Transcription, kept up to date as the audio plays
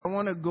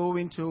want to go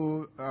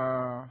into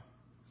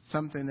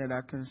something that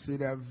I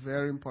consider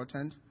very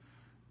important.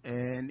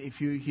 And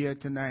if you're here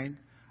tonight,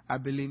 I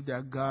believe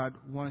that God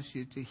wants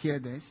you to hear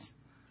this.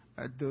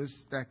 Those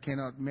that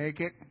cannot make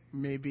it,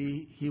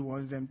 maybe He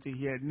wants them to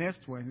hear it next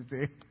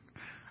Wednesday.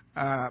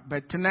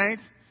 But tonight,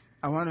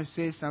 I want to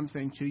say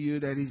something to you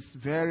that is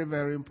very,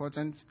 very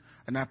important.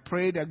 And I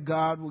pray that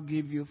God will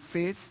give you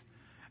faith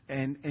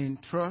and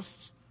trust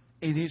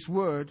in His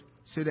Word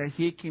so that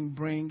He can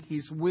bring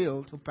His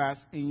will to pass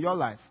in your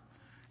life.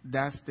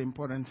 That's the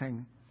important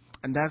thing.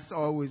 And that's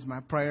always my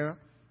prayer.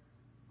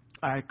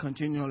 I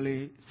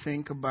continually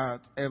think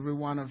about every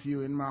one of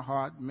you in my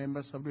heart,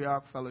 members of the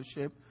Ark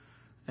Fellowship,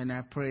 and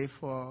I pray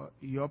for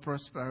your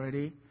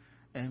prosperity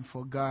and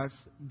for God's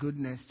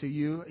goodness to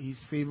you, His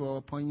favor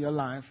upon your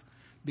life,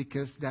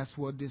 because that's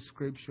what the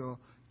Scripture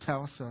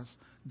tells us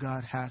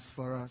God has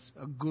for us,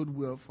 a good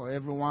will for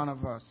every one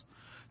of us.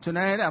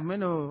 Tonight I'm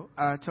going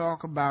to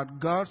talk about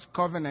God's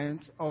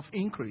covenant of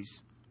increase.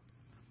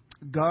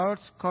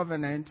 God's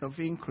covenant of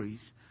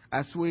increase.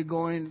 As we're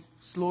going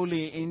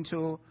slowly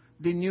into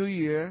the new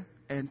year,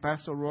 and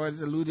Pastor Roy has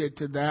alluded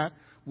to that,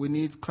 we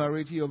need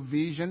clarity of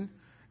vision,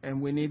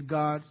 and we need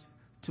God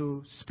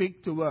to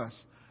speak to us.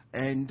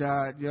 And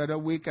the other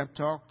week I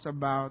talked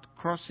about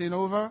crossing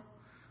over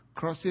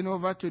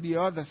to the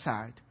other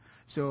side.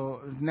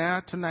 So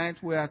now tonight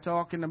we are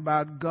talking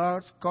about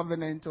God's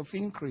covenant of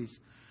increase.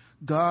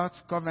 God's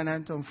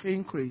covenant of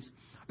increase.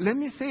 Let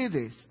me say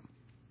this.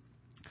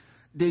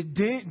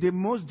 The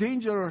most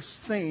dangerous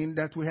thing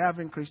that we have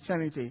in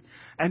Christianity,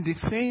 and the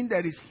thing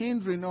that is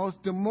hindering us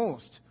the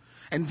most,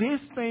 and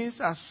these things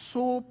are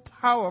so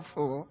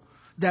powerful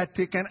that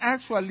they can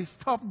actually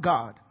stop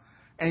God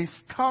and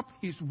stop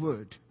His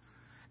Word.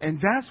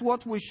 And that's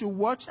what we should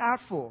watch out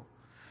for.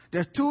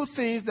 There are two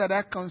things that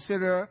I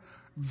consider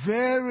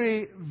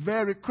very,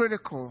 very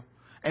critical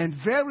and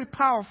very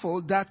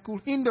powerful that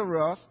could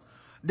hinder us,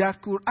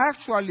 that could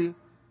actually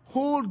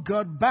hold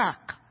God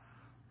back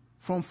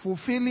from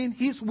fulfilling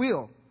His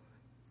will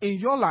in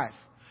your life.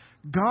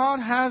 God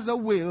has a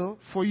will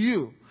for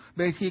you,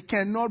 but He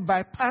cannot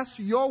bypass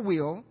your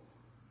will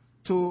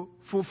to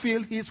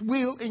fulfill His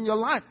will in your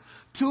life.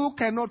 Two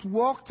cannot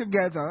work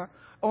together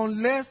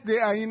unless they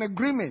are in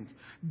agreement.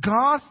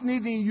 God's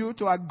needing you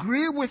to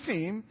agree with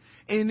Him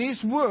in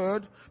His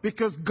Word,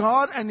 because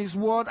God and His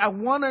Word are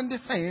one and the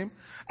same.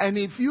 And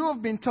if you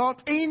have been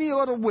taught any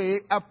other way,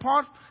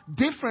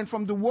 different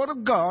from the Word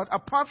of God,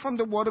 apart from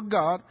the Word of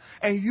God,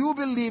 and you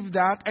believe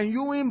that and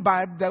you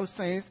imbibe those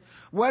things,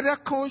 whether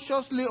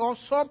consciously or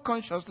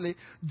subconsciously,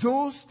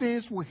 those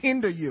things will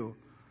hinder you.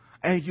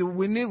 And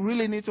we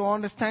really need to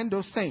understand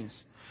those things.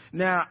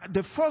 Now,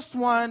 the first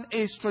one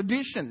is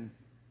tradition.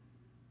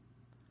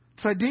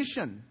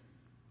 Tradition.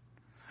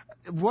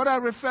 What I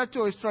refer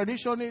to as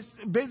tradition is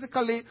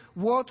basically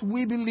what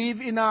we believe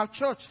in our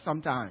church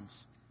sometimes.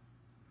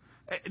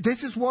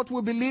 This is what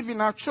we believe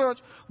in our church.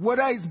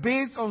 Whether it's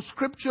based on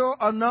Scripture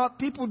or not,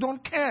 people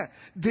don't care.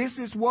 This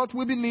is what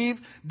we believe.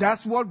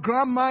 That's what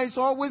grandma has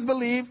always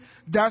believed.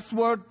 That's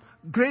what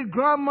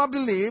great-grandma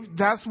believed.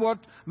 That's what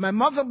my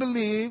mother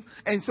believed.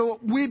 And so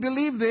we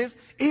believe this,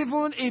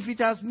 even if it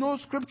has no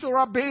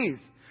scriptural base.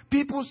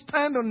 People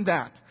stand on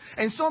that.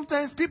 And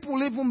sometimes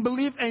people even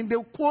believe and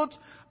they'll quote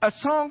a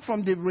song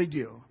from the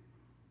radio.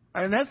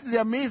 And that's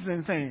the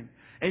amazing thing.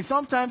 And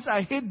sometimes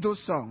I hate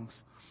those songs.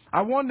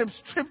 I want them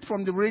stripped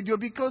from the radio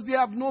because they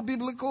have no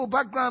biblical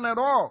background at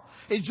all.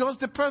 It's just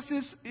the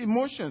person's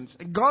emotions.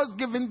 God's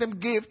given them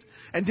gift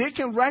and they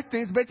can write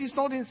things, but it's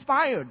not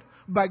inspired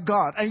by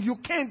God. And you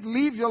can't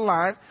live your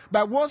life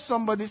by what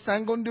somebody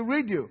sang on the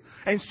radio.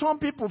 And some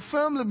people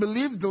firmly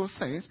believe those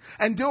things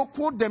and they'll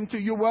quote them to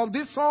you. Well,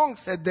 this song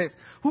said this.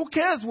 Who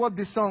cares what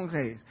the song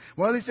says?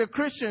 Well, it's a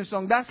Christian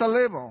song. That's a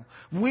label.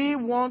 We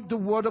want the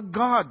Word of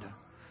God.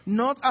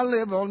 Not a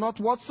label, not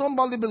what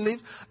somebody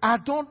believes. I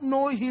don't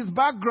know his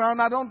background.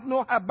 I don't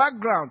know her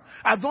background.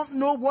 I don't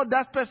know what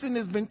that person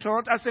has been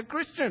taught as a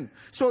Christian.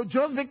 So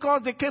just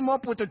because they came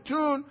up with a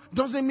tune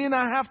doesn't mean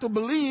I have to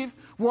believe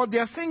what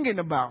they're singing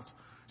about.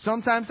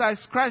 Sometimes I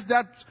scratch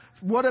that,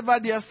 whatever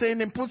they are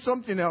saying, and put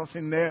something else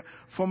in there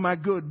for my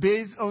good,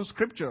 based on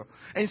Scripture.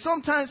 And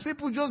sometimes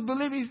people just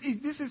believe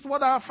this is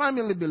what our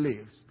family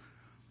believes.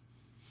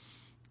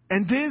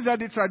 And these are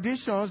the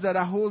traditions that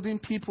are holding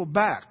people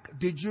back.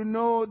 Did you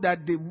know that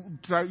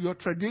your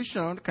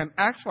tradition can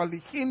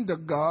actually hinder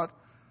God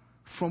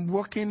from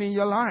working in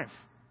your life?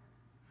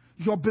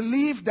 Your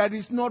belief that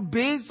is not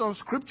based on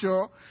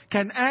Scripture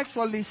can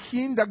actually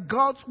hinder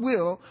God's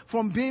will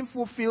from being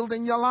fulfilled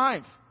in your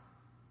life.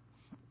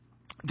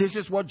 This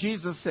is what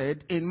Jesus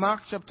said in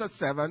Mark chapter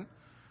 7,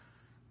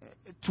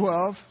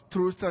 12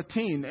 through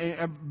 13.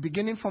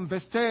 Beginning from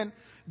verse 10,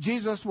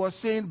 Jesus was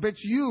saying, but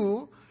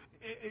you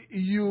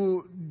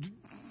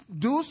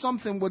do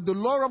something with the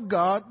law of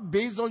God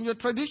based on your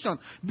tradition.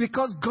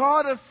 Because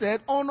God has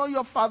said, honor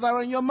your father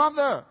and your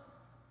mother.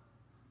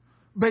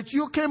 But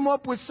you came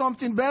up with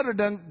something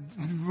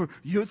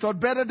you thought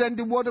better than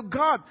the Word of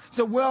God.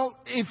 So, well,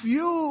 if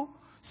you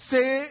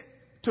say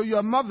to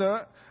your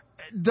mother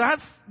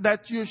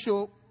that you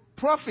should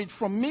profit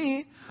from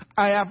me,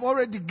 I have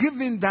already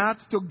given that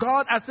to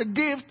God as a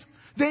gift,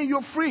 then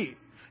you're free.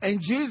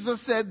 And Jesus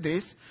said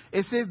this.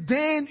 It says,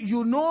 then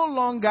you no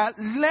longer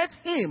let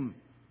him.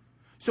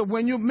 So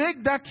when you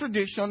make that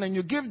tradition and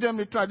you give them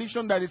the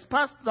tradition that is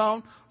passed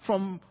down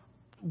from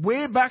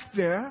way back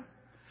there,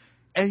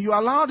 and you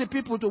allow the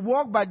people to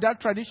walk by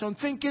that tradition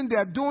thinking they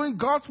are doing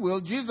God's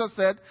will, Jesus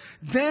said,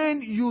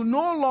 then you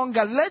no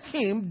longer let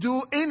him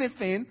do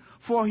anything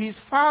for his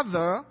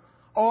father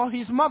or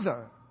his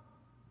mother,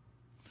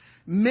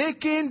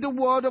 making the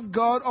word of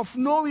God of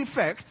no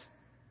effect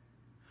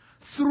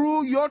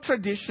through your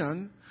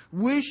tradition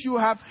which you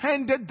have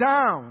handed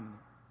down.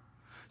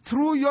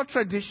 Through your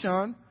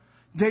tradition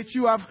that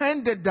you have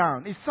handed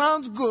down. It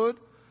sounds good,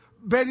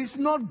 but it's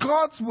not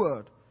God's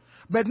word.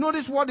 But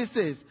notice what it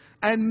says.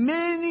 And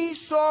many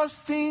such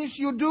things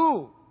you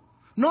do.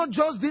 Not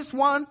just this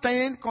one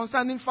thing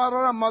concerning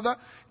father and mother.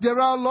 There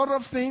are a lot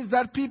of things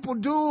that people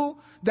do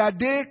that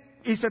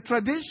it's a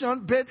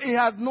tradition, but it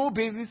has no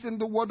basis in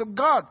the word of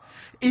God.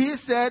 He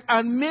said,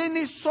 and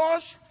many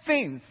such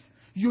things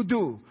you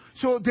do.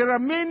 So there are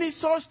many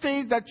such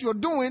things that you're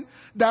doing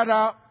that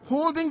are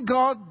holding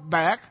God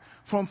back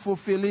from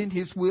fulfilling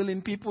his will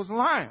in people's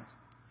lives.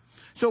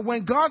 So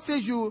when God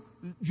says you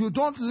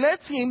don't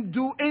let him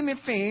do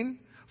anything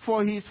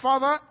for his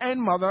father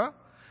and mother,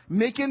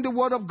 making the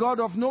word of God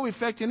of no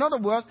effect. In other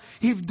words,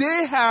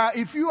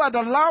 if you had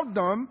allowed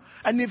them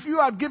and if you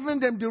had given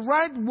them the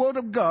right word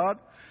of God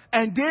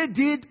and they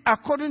did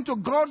according to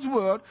God's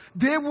word,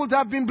 they would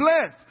have been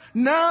blessed.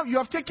 Now you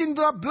have taken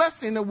that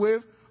blessing away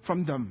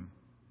from them.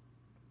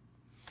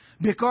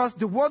 Because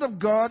the word of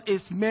God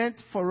is meant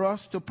for us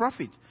to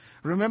profit.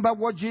 Remember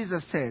what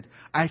Jesus said.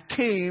 I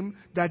came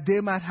that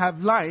they might have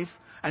life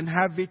and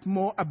have it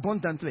more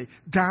abundantly.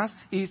 That's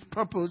his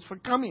purpose for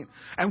coming.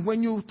 And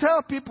when you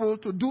tell people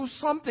to do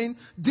something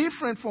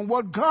different from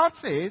what God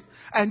says,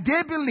 and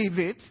they believe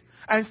it,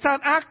 and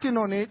start acting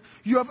on it,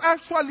 you have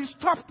actually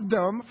stopped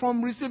them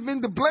from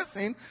receiving the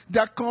blessing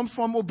that comes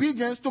from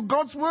obedience to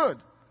God's word.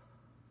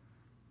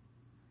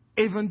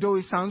 Even though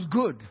it sounds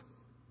good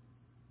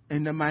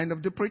in the mind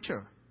of the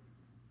preacher.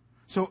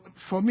 So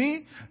for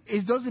me,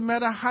 it doesn't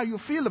matter how you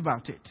feel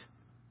about it.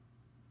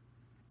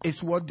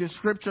 It's what the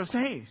scripture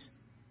says.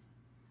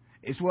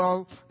 It's,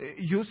 well,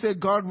 you say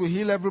God will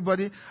heal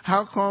everybody.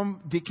 How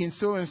come Deacon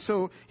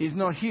so-and-so is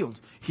not healed?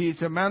 He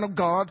is a man of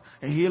God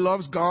and he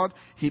loves God.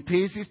 He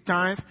pays his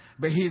tithe,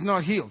 but he's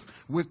not healed.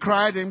 We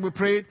cried and we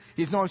prayed.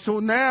 He's not. So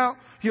now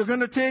you're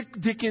going to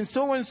take Deacon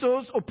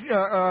so-and-so's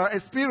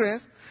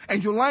experience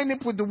and you line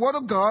it with the word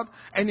of God.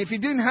 And if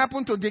it didn't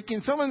happen to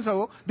Deacon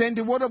so-and-so, then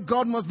the word of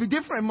God must be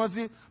different.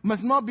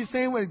 Must not be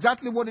saying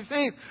exactly what it's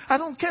saying. I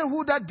don't care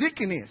who that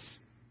deacon is.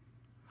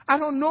 I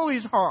don't know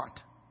his heart.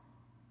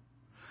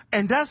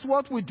 And that's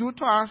what we do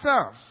to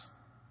ourselves.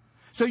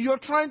 So you're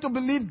trying to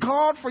believe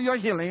God for your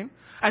healing,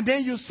 and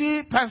then you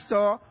see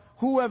Pastor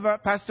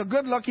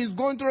Goodluck is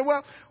going through it.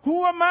 Well,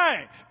 who am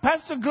I?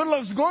 Pastor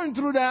Goodluck's going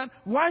through that.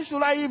 Why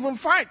should I even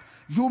fight?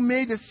 You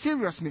made a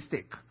serious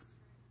mistake.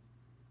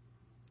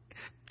 It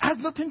has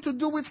nothing to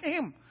do with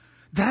him.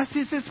 That's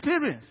his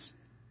experience.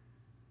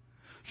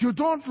 You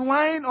don't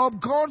line up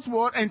God's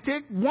word and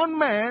take one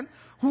man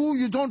who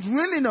you don't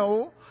really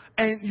know,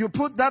 and you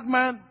put that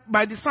man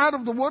by the side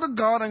of the word of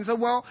God and say,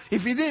 well,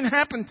 if it didn't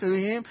happen to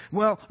him,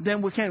 well,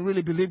 then we can't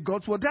really believe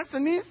God's word. That's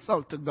an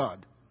insult to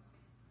God.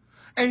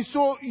 And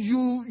so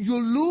you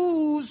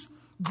lose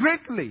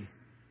greatly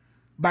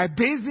by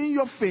basing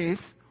your faith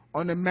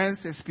on a man's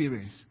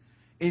experience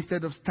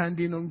instead of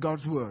standing on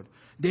God's word.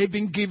 They've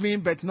been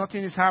giving, but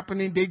nothing is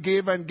happening. They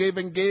gave and gave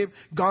and gave.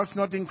 God's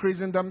not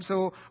increasing them,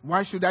 so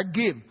why should I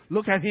give?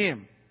 Look at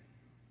him.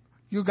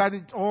 You got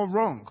it all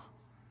wrong.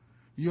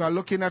 You are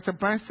looking at a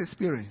past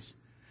experience.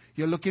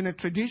 You're looking at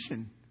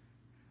tradition.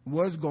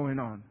 What's going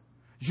on?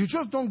 You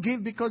just don't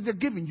give because they're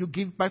giving. You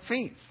give by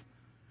faith.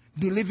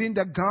 Believing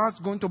that God's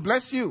going to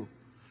bless you.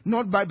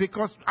 Not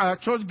because our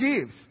church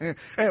gives.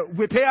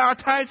 We pay our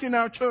tithes in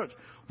our church.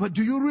 But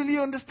do you really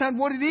understand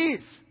what it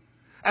is?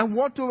 And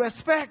what to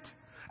expect?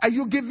 Are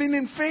you giving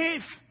in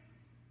faith?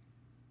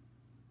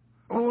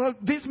 Oh, well,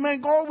 this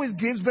man always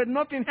gives, but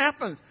nothing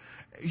happens.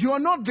 You are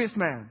not this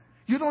man.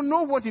 You don't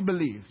know what he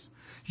believes.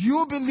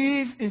 You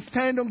believe and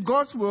stand on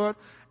God's word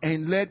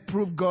and let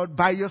prove God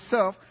by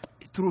yourself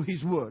through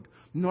his word,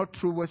 not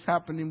through what's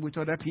happening with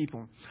other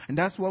people. And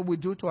that's what we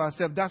do to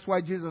ourselves. That's why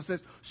Jesus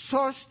says,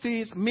 such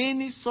things,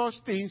 many such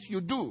things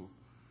you do,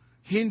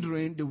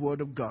 hindering the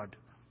word of God.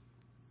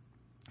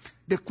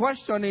 The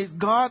question is,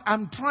 God,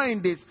 I'm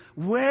trying this.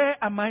 Where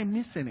am I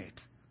missing it?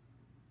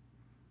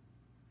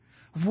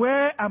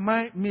 Where am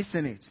I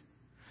missing it?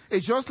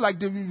 It's just like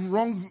the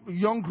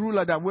young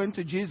ruler that went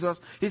to Jesus.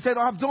 He said,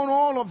 I've done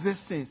all of these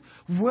things.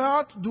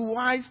 What do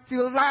I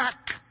still lack?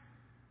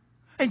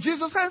 And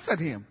Jesus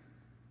answered him.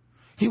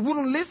 He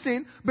wouldn't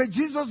listen, but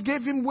Jesus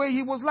gave him where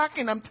he was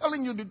lacking. I'm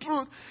telling you the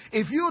truth.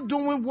 If you're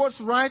doing what's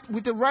right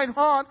with the right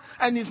heart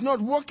and it's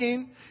not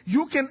working,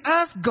 you can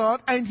ask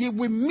God and he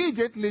will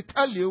immediately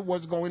tell you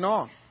what's going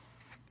on.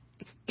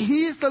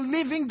 He is the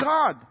living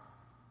God.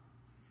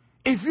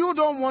 If you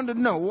don't want to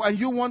know and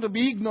you want to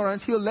be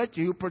ignorant, He'll let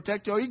you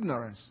protect your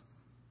ignorance.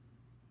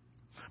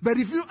 But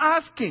if you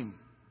ask Him,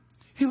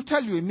 He'll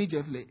tell you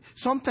immediately.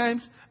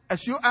 Sometimes,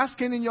 as you're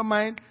asking in your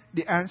mind,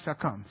 the answer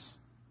comes.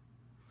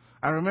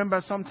 I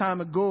remember some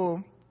time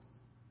ago,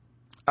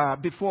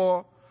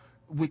 before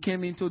we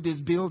came into this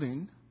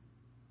building,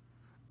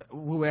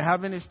 we were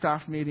having a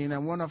staff meeting,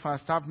 and one of our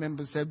staff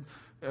members said,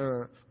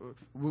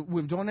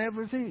 we've done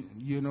everything.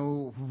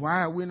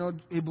 Why are we not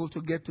able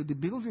to get to the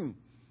building?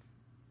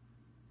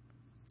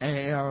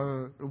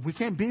 We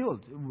can't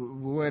build.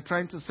 We were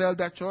trying to sell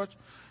that church.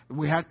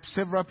 We had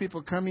several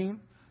people coming,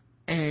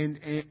 and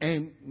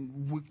it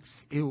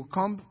will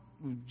come,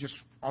 just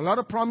a lot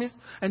of promise,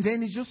 and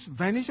then it just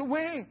vanished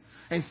away.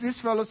 And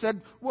this fellow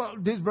said,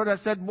 this brother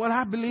said,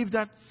 I believe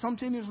that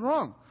something is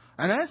wrong.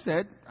 And I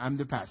said, I'm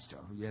the pastor,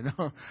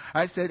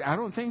 I said, I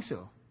don't think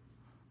so.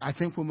 I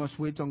think we must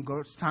wait on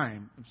God's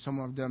time. Some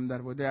of them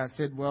that were there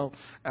said,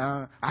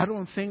 I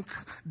don't think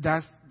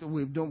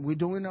we're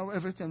doing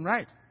everything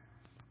right.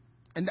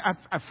 And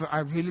I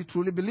really,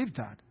 truly believed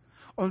that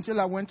until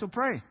I went to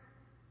pray.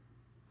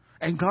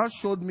 And God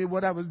showed me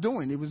what I was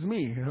doing. It was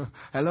me.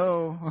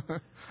 Hello.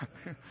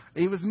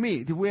 It was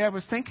me, the way I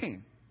was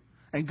thinking.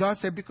 And God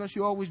said, because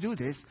you always do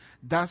this,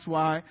 that's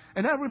why.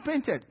 And I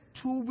repented.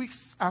 2 weeks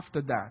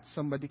after that,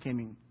 somebody came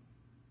in.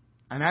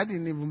 And I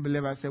didn't even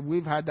believe. I said,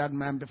 we've had that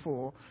man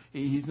before.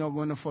 He's not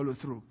going to follow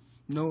through.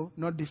 No,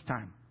 not this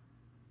time.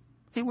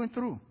 He went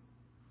through.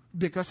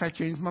 Because I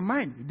changed my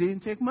mind. It didn't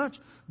take much.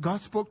 God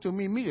spoke to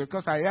me immediately.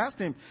 Because I asked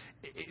him,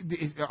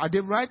 are they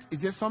right?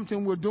 Is there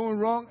something we're doing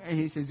wrong? And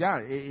he says, yeah,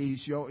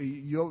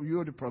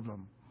 you're the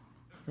problem.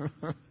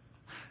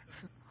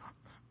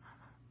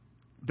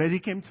 But he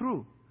came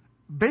through.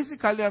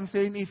 Basically, I'm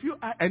saying,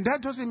 and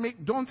that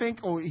doesn't don't think,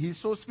 he's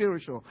so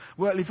spiritual.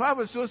 Well, if I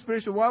was so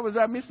spiritual, why was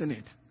I missing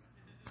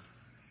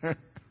it?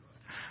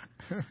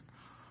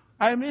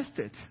 I missed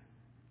it.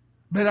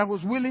 But I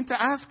was willing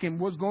to ask him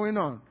what's going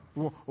on.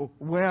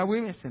 Where are we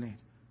missing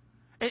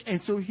it?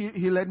 And so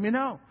he let me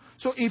know.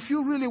 So if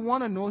you really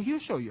want to know, he'll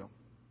show you.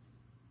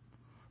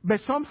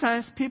 But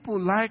sometimes people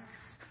like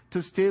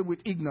to stay with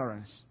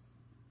ignorance.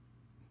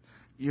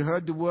 You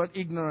heard the word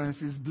ignorance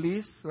is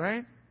bliss,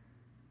 right?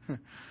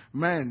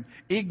 Man,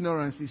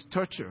 ignorance is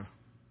torture.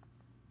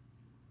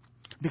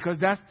 Because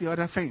that's the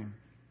other thing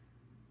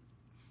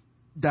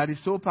that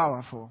is so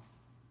powerful.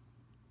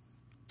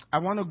 I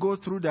want to go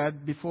through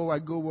that before I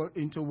go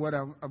into what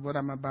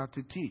I'm about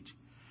to teach.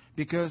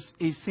 Because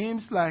it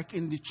seems like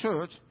in the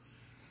church,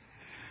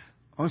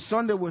 on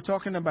Sunday we're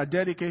talking about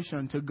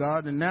dedication to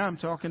God, and now I'm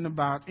talking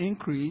about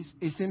increase.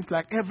 It seems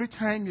like every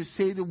time you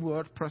say the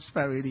word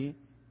prosperity,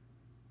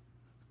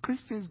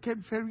 Christians get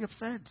very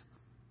upset.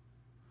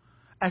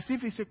 As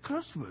if it's a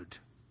curse word.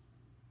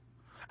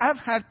 I've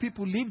had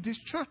people leave this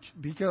church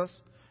because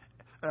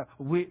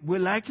we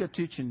like your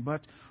teaching,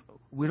 but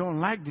we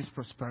don't like this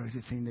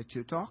prosperity thing that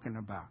you're talking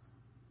about.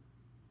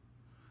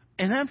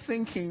 And I'm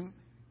thinking,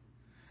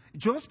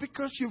 just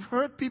because you've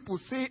heard people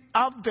say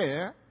out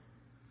there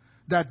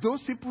that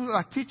those people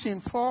are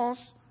teaching false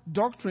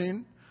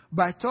doctrine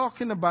by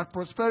talking about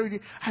prosperity,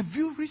 have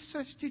you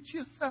researched it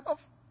yourself?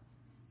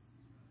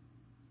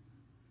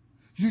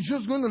 You're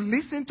just going to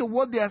listen to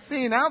what they are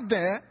saying out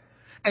there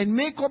and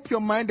make up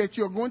your mind that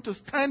you're going to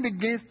stand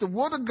against the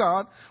Word of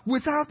God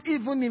without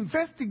even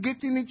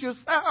investigating it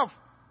yourself.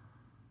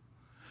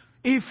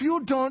 If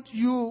you don't,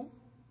 you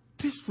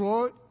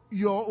destroy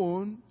your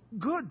own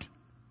good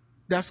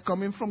that's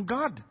coming from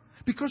God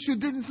because you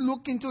didn't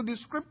look into the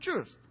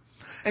Scriptures.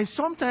 And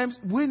sometimes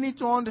we need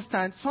to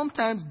understand,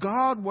 sometimes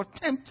God will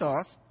tempt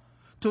us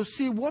to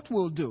see what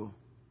we'll do.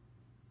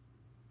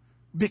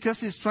 Because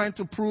he's trying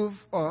to prove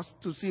us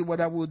to see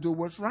whether we'll do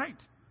what's right.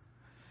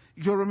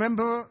 You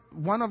remember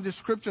one of the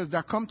scriptures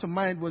that come to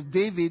mind was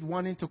David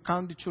wanting to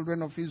count the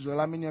children of Israel.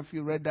 How many of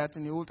you read that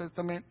in the Old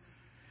Testament?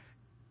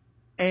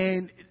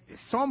 And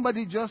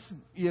somebody just,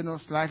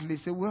 slightly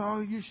said,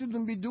 well, you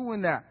shouldn't be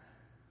doing that.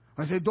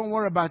 I said, don't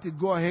worry about it.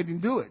 Go ahead and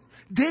do it.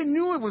 They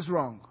knew it was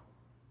wrong.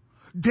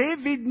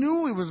 David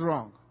knew it was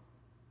wrong.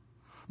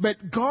 But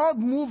God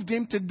moved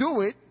him to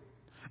do it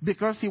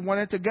because he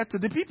wanted to get to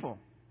the people.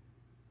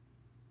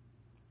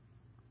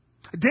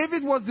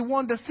 David was the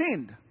one that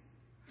sinned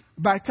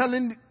by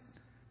telling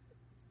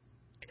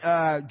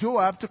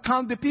Joab to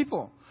count the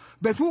people.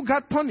 But who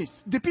got punished?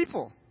 The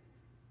people.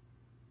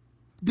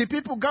 The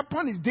people got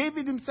punished.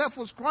 David himself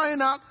was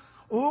crying out,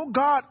 oh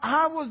God,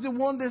 I was the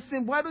one that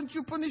sinned. Why don't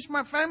you punish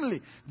my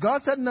family?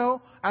 God said,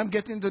 no, I'm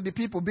getting to the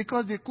people.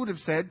 Because they could have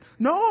said,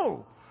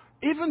 no,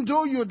 even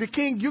though you're the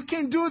king, you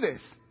can't do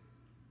this.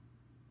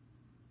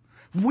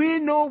 We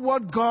know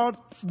what God's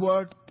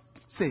word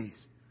says.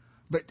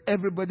 But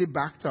everybody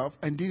backed off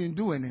and didn't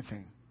do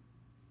anything.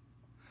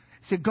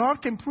 See,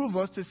 God can prove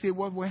us to see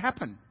what will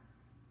happen.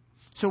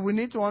 So we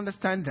need to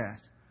understand that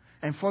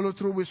and follow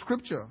through with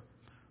Scripture.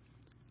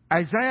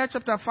 Isaiah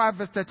chapter 5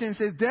 verse 13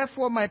 says,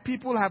 therefore my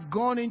people have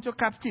gone into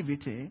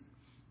captivity.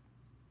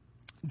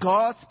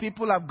 God's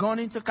people have gone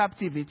into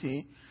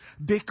captivity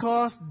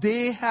because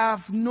they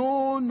have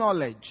no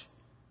knowledge.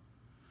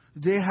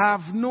 They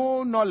have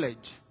no knowledge.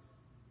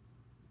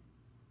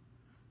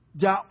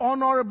 They are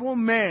honorable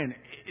men.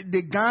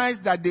 The guys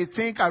that they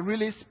think are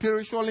really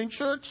spiritual in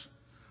church,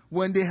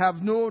 when they have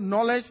no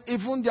knowledge,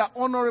 even their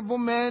honorable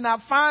men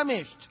are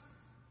famished.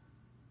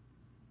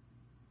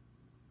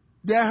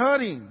 They're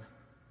hurting.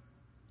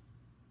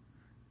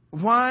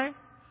 Why?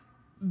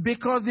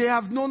 Because they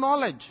have no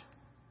knowledge.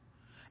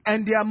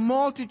 And their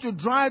multitude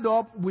dried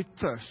up with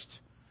thirst.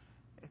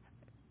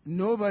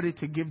 Nobody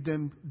to give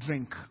them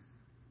drink.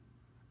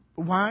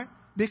 Why?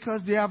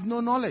 Because they have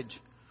no knowledge.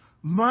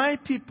 My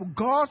people,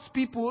 God's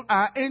people,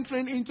 are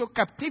entering into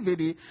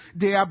captivity.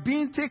 They are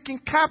being taken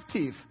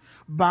captive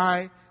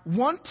by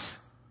want,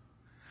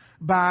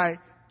 by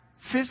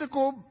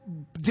physical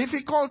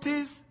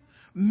difficulties,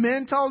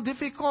 mental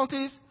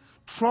difficulties,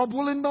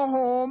 trouble in the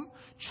home,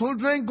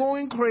 children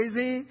going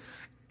crazy.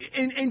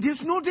 And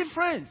there's no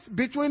difference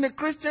between a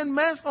Christian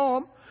man's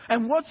home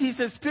and what his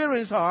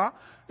experiences are,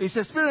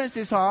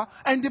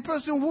 and the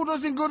person who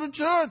doesn't go to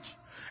church.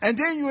 And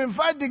then you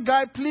invite the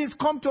guy, please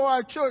come to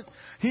our church.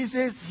 He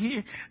says,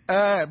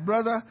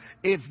 brother,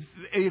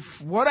 if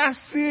what I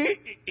see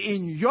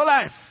in your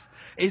life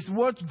is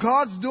what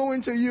God's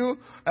doing to you,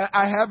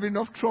 I have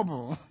enough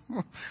trouble.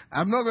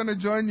 I'm not going to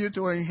join you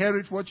to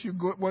inherit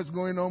what's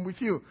going on with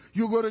you.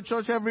 You go to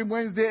church every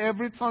Wednesday,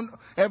 every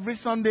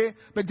Sunday,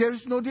 but there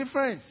is no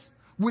difference.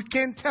 We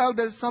can tell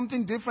there's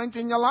something different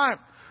in your life.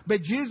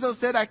 But Jesus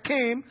said, I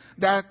came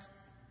that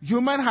you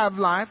might have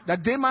life,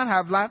 that they might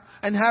have life,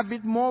 and have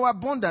it more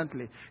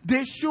abundantly.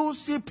 They should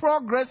see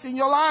progress in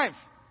your life.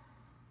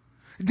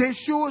 They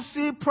should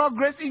see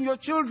progress in your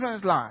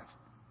children's life.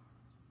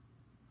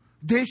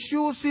 They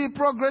should see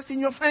progress in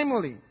your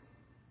family.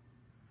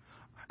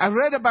 I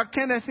read about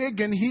Kenneth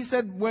Hagin. He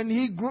said when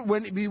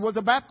he was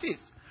a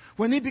Baptist,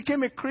 when he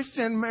became a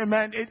Christian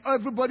man,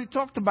 everybody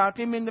talked about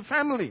him in the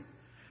family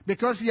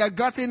because he had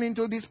gotten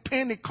into this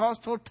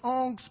Pentecostal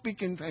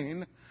tongue-speaking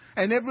thing,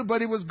 and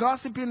everybody was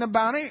gossiping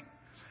about it.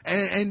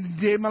 And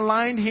they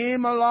maligned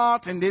him a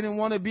lot, and they didn't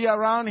want to be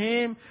around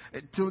him.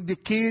 To the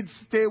kids,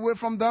 stay away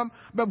from them.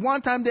 But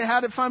one time they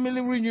had a family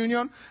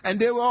reunion, and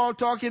they were all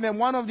talking, and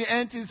one of the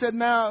aunties said,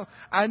 now,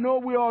 I know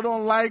we all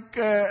don't like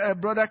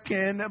Brother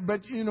Ken,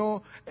 but,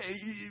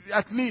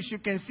 at least you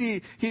can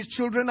see his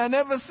children are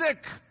never sick.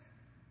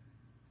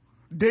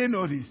 They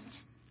noticed.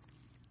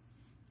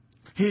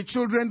 His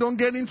children don't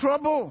get in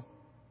trouble.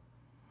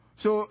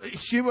 So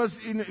she was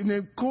in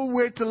a cool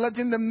way to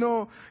letting them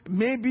know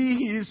maybe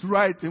he is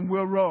right and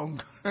we're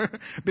wrong.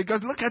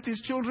 Because look at his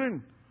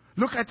children.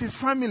 Look at his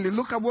family.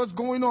 Look at what's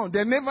going on.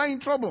 They're never in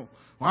trouble.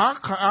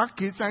 Our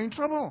kids are in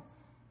trouble.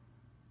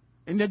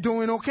 And they're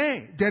doing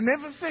okay. They're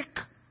never sick.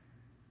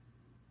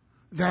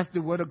 That's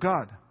the word of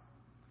God.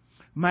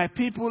 My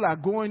people are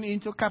going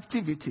into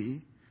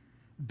captivity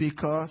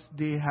because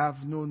they have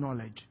no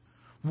knowledge.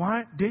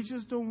 Why? They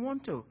just don't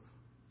want to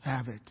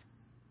have it.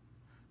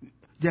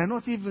 They are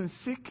not even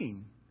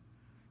seeking.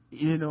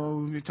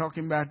 We're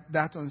talking about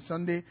that on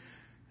Sunday.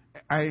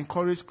 I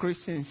encourage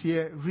Christians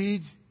here,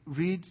 read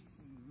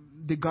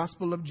the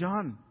Gospel of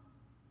John.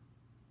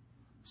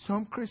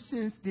 Some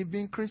Christians, they've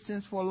been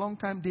Christians for a long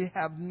time. They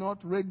have not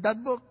read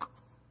that book.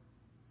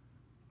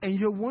 And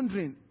you're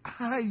wondering,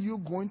 how are you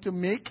going to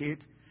make it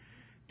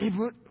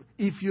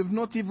if you've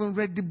not even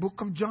read the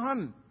book of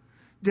John?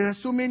 There are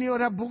so many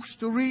other books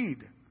to read.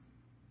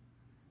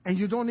 And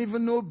you don't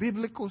even know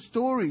biblical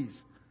stories.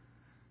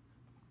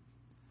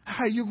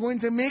 How are you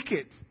going to make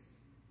it?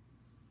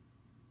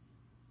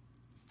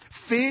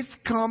 Faith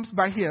comes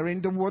by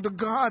hearing the word of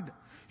God.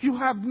 You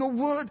have no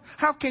word.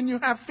 How can you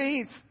have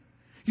faith?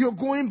 You're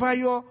going by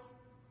your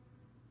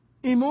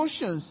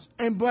emotions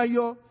and by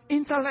your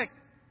intellect.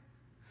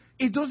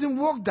 It doesn't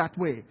work that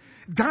way.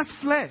 That's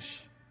flesh.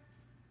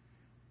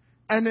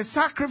 And a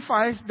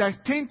sacrifice that's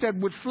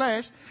tainted with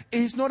flesh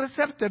is not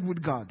accepted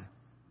with God.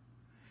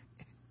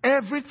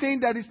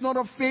 Everything that is not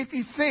of faith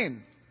is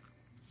sin.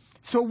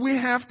 So we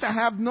have to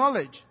have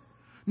knowledge.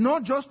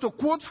 Not just to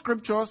quote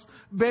scriptures,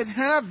 but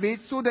have it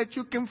so that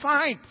you can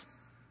fight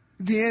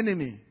the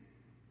enemy.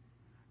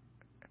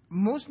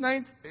 Most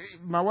nights,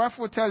 my wife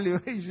will tell you,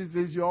 she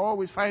says, you're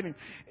always fighting.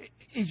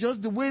 It's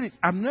just the way it is.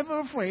 I'm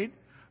never afraid,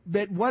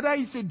 but whether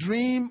it's a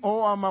dream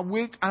or I'm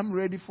awake, I'm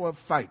ready for a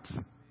fight.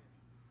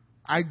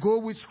 I go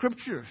with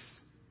scriptures.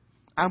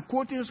 I'm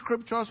quoting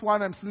scriptures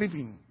while I'm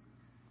sleeping.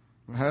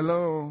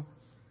 Hello.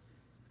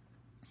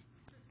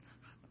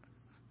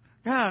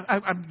 Yeah,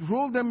 I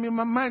roll them in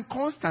my mind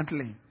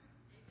constantly.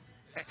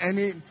 And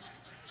it...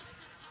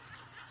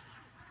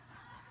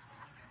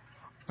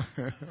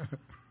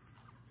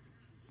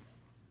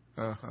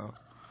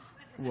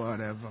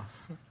 Whatever.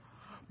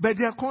 But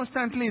they're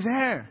constantly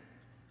there.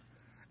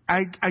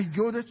 I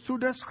go through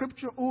the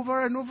scripture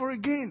over and over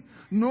again.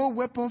 No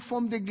weapon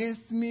formed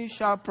against me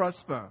shall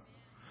prosper.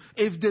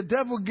 If the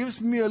devil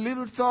gives me a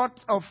little thought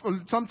of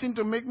something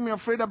to make me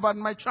afraid about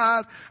my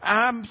child,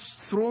 I'm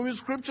throwing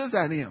scriptures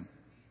at him.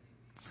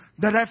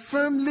 That I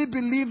firmly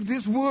believe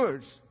these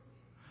words.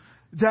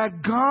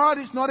 That God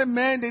is not a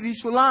man that he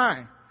should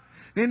lie.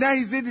 Then that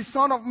is it, the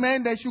Son of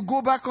Man, that should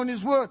go back on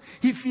his word.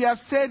 If he has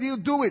said, he'll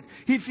do it.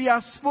 If he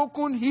has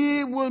spoken,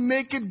 he will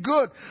make it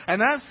good.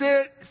 And I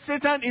said,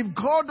 Satan, if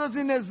God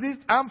doesn't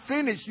exist, I'm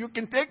finished. You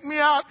can take me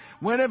out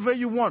whenever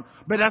you want.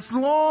 But as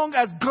long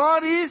as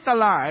God is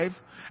alive,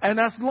 and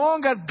as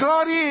long as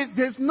God is,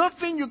 there's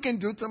nothing you can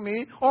do to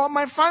me or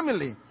my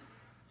family.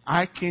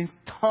 I can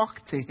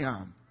talk to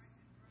him,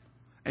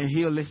 and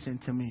he'll listen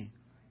to me.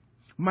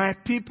 My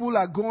people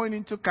are going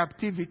into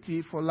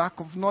captivity for lack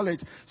of knowledge.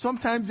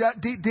 Sometimes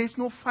there's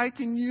no fight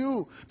in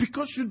you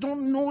because you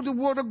don't know the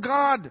Word of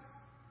God.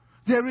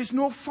 There is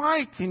no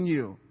fight in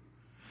you.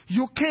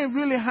 You can't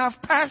really have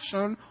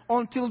passion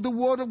until the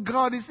Word of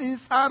God is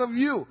inside of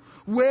you,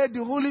 where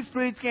the Holy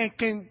Spirit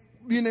can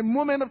in a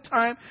moment of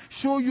time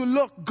show you,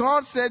 look,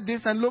 God said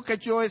this, and look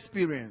at your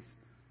experience.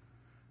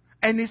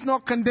 And it's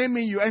not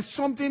condemning you. And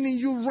something in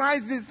you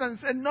rises and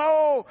says,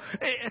 no,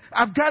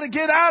 I've got to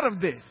get out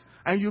of this.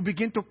 And you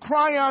begin to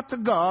cry out to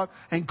God,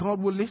 and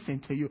God will listen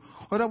to you.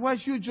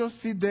 Otherwise, you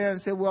just sit there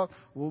and say, well,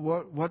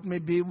 what may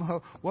be,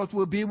 what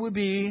will be, will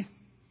be.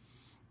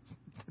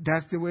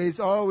 That's the way it's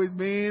always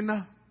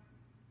been.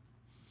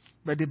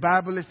 But the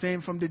Bible is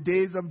saying from the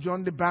days of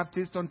John the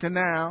Baptist until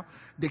now,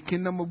 the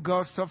kingdom of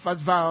God suffers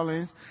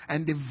violence,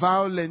 and the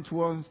violent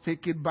ones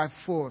take it by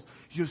force.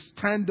 You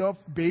stand up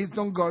based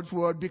on God's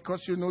word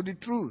because you know the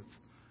truth.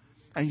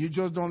 And you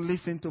just don't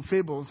listen to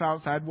fables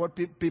outside, what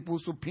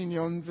people's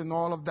opinions and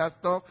all of that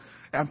stuff.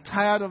 I'm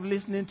tired of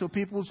listening to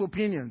people's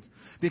opinions,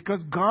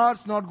 because God's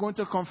not going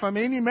to confirm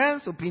any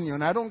man's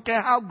opinion. I don't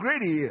care how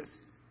great he is.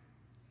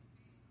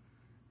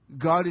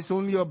 God is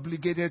only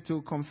obligated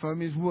to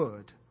confirm his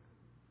word.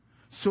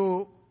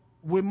 So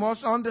we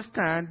must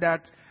understand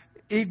that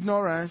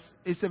ignorance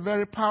is a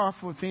very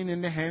powerful thing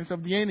in the hands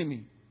of the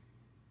enemy.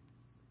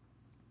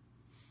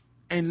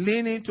 And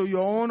leaning to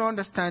your own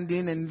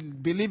understanding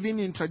and believing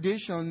in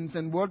traditions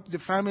and what the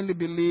family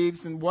believes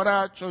and what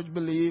our church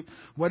believes,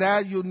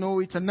 whether you know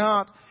it or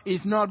not, is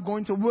not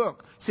going to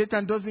work.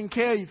 Satan doesn't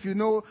care if you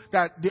know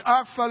that the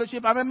Ark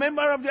Fellowship, I'm a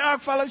member of the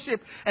Ark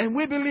Fellowship, and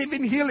we believe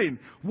in healing.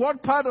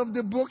 What part of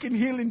the book in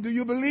healing do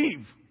you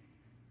believe?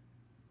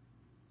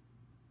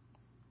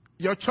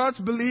 Your church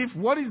belief,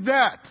 what is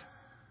that?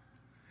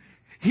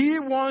 He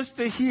wants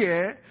to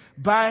hear,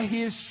 by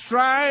his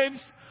stripes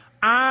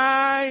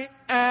I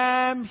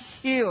am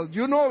healed.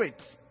 You know it.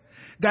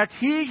 That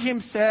he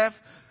himself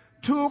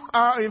took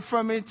our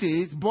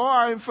infirmities, bore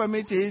our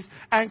infirmities,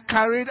 and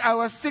carried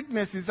our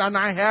sicknesses, and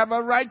I have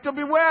a right to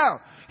be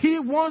well. He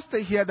wants to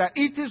hear that.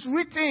 It is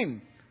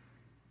written.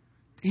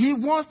 He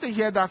wants to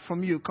hear that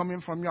from you,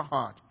 coming from your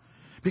heart.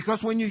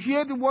 Because when you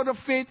hear the word of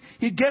faith,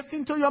 it gets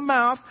into your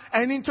mouth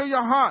and into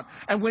your heart.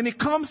 And when it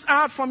comes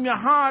out from your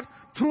heart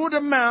through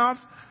the mouth,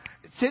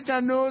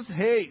 Satan knows,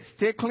 hey,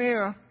 stay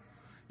clear.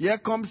 Here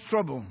comes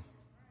trouble.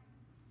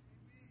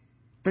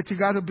 But you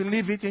got to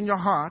believe it in your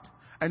heart,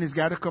 and it's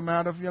got to come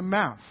out of your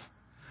mouth.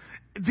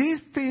 These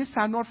things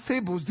are not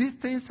fables. These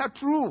things are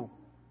true.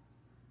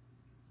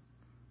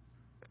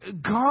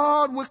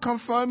 God will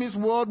confirm his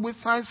word with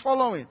signs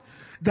following.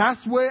 That's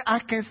where I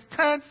can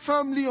stand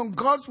firmly on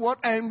God's word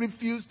and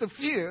refuse to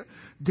fear,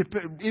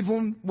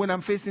 even when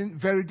I'm facing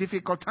very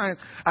difficult times.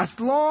 As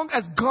long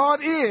as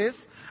God is,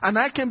 and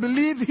I can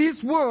believe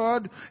his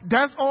word,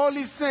 that's all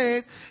he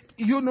says.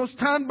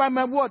 Stand by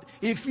my word.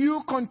 If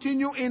you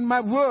continue in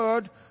my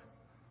word,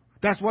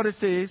 that's what it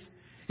says.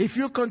 If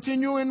you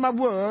continue in my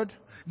word,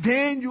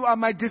 then you are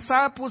my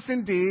disciples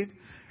indeed.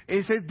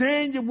 It says,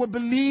 then you will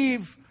believe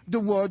the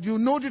word. You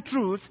know the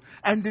truth,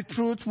 and the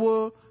truth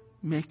will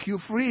make you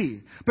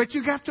free. But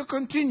you have to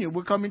continue.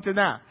 We're coming to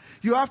that.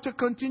 You have to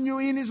continue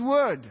in his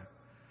word.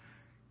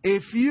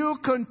 If you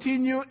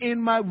continue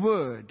in my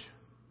word.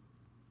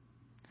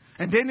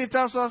 And then it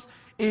tells us,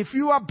 if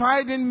you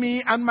abide in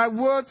me and my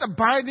words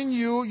abide in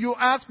you, you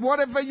ask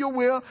whatever you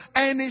will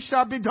and it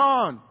shall be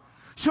done.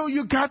 So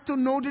you got to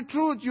know the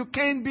truth. You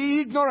can't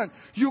be ignorant.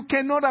 You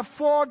cannot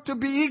afford to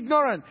be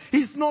ignorant.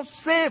 It's not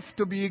safe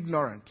to be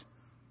ignorant.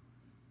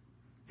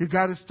 You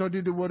got to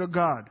study the word of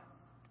God.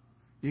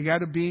 You got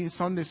to be in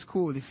Sunday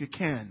school if you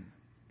can.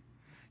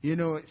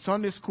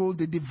 Sunday school,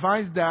 they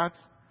devised that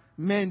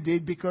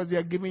mandate because they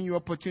are giving you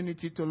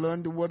opportunity to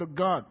learn the word of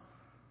God.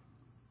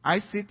 I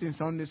sit in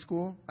Sunday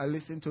school. I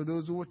listen to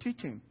those who are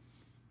teaching.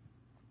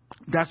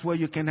 That's where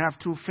you can have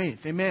true faith.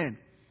 Amen.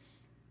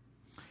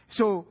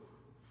 So,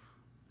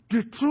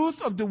 the truth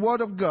of the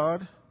word of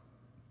God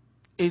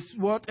is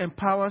what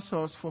empowers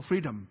us for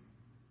freedom.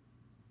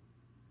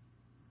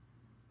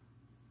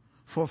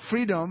 For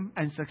freedom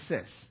and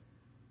success.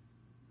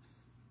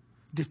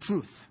 The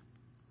truth.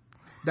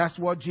 That's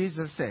what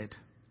Jesus said.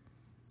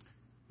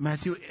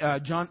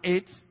 John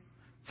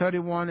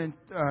 8:31 and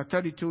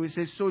 32, it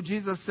says, so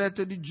Jesus said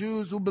to the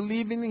Jews who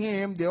believe in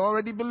him, they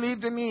already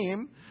believed in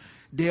him.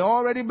 They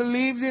already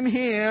believed in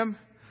him.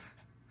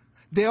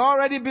 They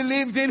already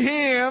believed in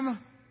him.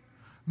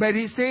 But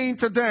he's saying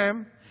to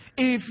them,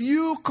 if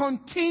you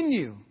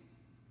continue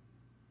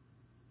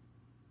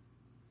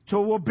to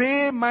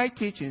obey my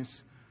teachings,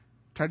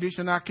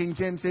 traditional King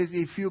James says,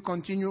 if you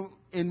continue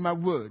in my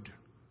word.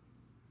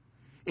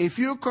 If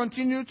you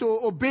continue to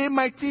obey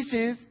my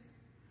teachings,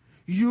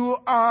 you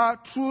are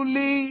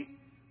truly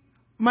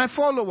my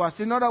followers.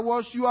 In other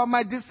words, you are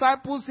my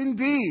disciples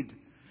indeed,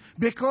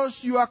 because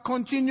you are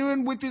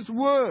continuing with His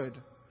word.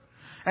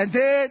 And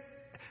then,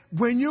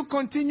 when you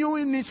continue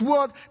in His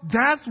word,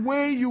 that's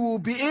where you will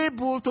be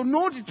able to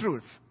know the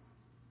truth.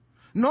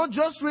 Not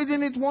just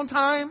reading it one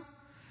time.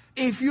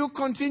 If you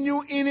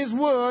continue in His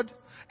word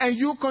and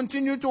you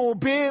continue to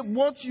obey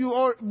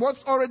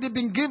what's already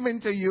been given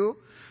to you,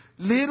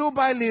 little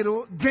by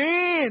little,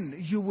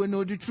 then you will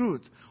know the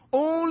truth.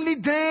 Only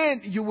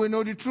then you will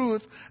know the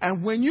truth.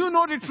 And when you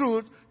know the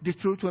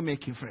truth will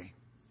make you free.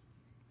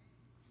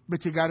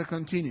 But you got to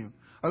continue.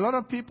 A lot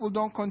of people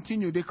don't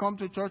continue. They come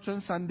to church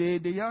on Sunday.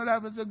 They hear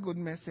that was a good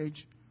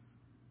message.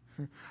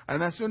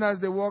 And as soon as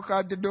they walk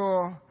out the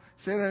door,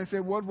 say,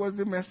 what was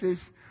the message?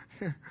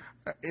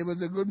 It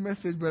was a good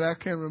message, but I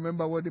can't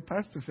remember what the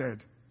pastor said.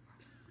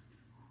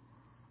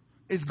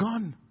 It's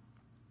gone.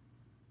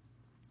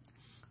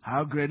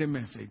 How great a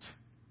message.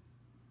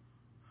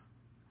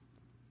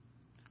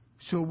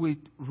 So we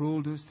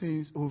roll those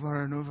things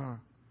over and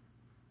over.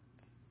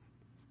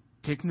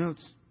 Take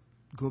notes.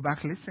 Go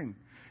back, listen.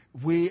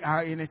 We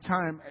are in a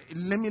time,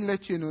 let me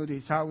let you know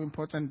this, how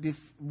important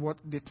what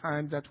the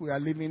time that we are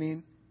living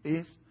in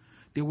is,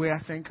 the way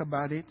I think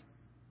about it.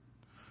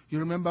 You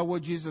remember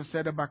what Jesus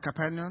said about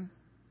Capernaum?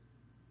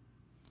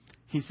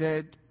 He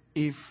said,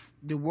 if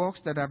the works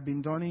that have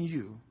been done in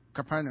you,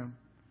 Capernaum,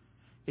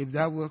 if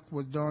that work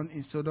was done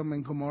in Sodom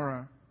and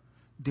Gomorrah,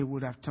 they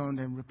would have turned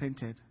and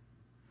repented.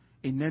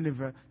 In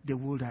Nineveh, they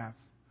would have.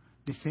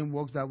 The same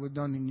works that were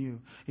done in you.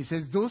 He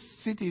says, those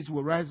cities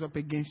will rise up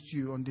against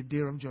you on the day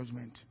of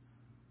judgment.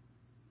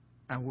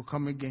 And will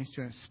come against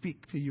you and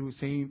speak to you,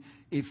 saying,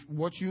 if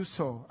what you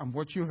saw and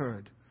what you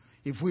heard,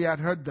 if we had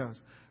heard those,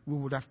 we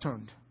would have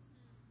turned.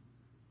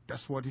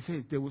 That's what he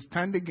says. They will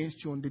stand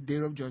against you on the day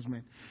of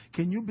judgment.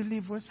 Can you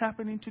believe what's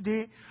happening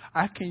today?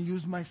 I can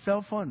use my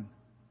cell phone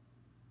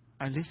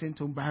and listen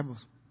to Bibles.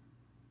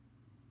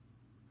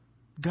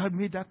 God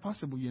made that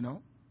possible, you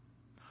know.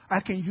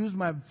 I can use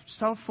my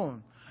cell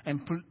phone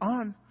and put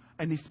on,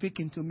 and He's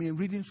speaking to me,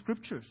 reading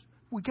scriptures.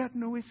 We got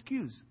no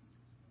excuse.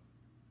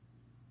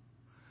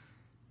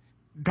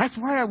 That's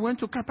why I went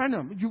to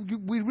Capernaum.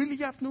 We really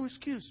have no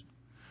excuse.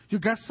 You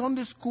got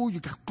Sunday school, you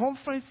got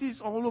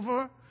conferences all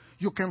over.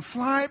 You can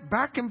fly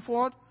back and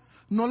forth.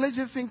 Knowledge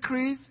has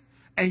increased.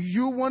 And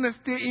you want to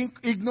stay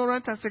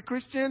ignorant as a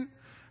Christian?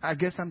 I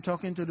guess I'm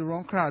talking to the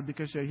wrong crowd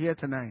because you're here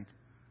tonight.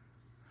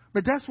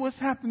 But that's what's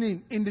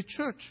happening in the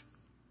church.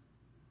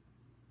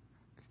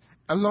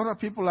 A lot of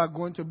people are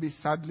going to be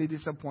sadly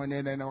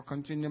disappointed, and I'll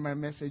continue my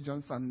message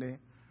on Sunday.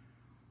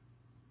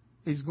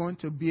 It's going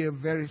to be a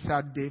very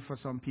sad day for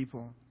some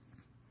people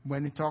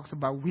when it talks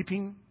about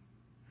weeping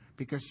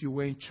because you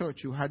were in church,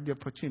 you had the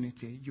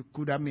opportunity, you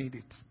could have made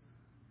it.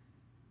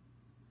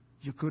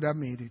 You could have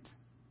made it.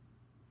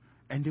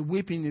 And the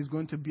weeping is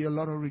going to be a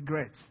lot of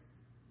regret.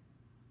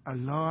 A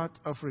lot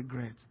of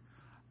regret.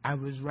 I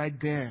was right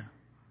there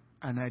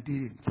and I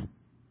didn't.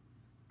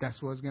 That's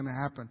what's going to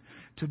happen.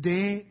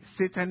 Today,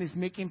 Satan is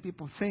making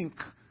people think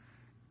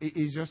it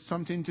is just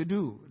something to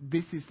do.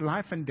 This is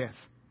life and death.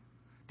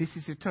 This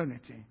is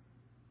eternity.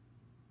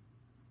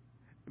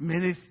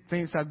 Many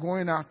things are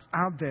going out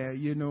there,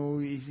 you know.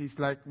 It's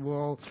like,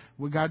 well,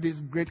 we got this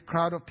great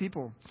crowd of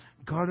people.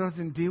 God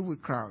doesn't deal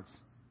with crowds.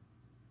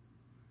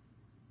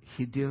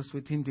 He deals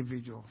with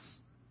individuals.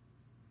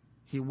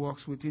 He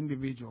works with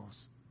individuals.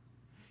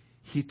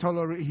 He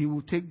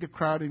will take the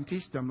crowd and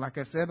teach them, like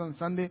I said on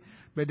Sunday,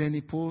 but then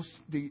He pulls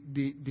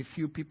the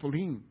few people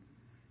in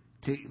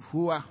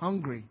who are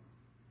hungry.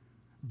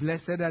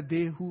 Blessed are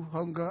they who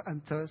hunger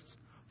and thirst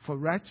for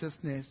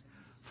righteousness,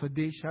 for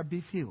they shall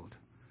be filled.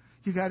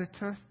 You got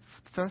to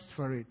thirst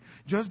for it.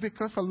 Just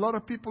because a lot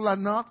of people are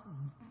not,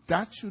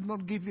 that should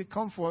not give you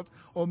comfort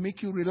or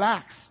make you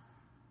relax.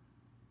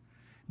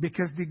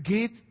 Because the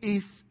gate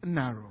is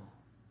narrow.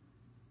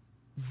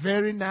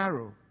 Very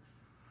narrow.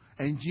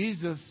 And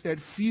Jesus said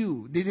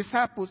few. The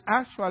disciples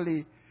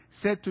actually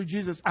said to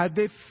Jesus, are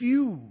there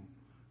few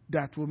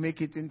that will make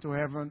it into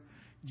heaven?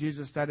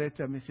 Jesus started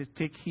telling them, He said,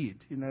 take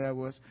heed. In other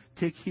words,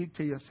 take heed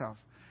to yourself.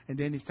 And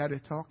then He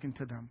started talking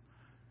to them.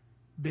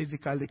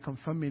 Basically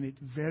confirming it.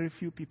 Very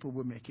few people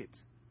will make it.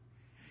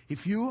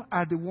 If you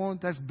are the one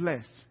that's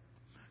blessed,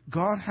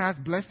 God has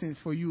blessings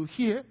for you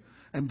here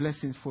and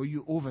blessings for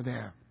you over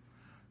there.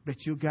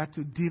 But you got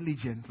to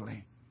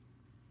diligently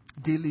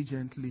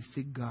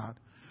seek God.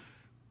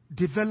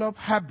 Develop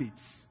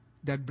habits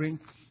that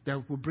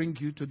will bring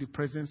you to the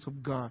presence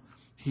of God,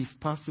 if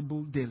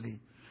possible, daily.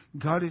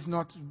 God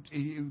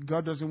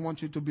doesn't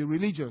want you to be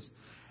religious.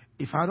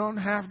 If I don't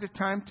have the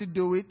time to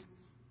do it,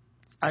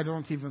 I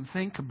don't even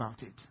think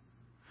about it.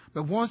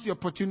 But once the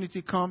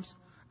opportunity comes,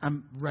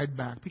 I'm right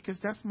back, because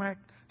that's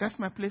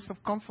my place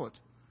of comfort.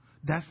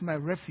 That's my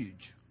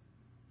refuge.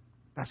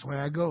 That's where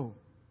I go.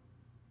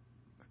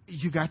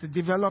 You got to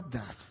develop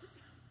that.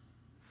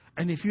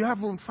 And if you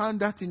haven't found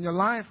that in your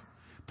life,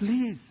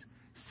 please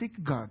seek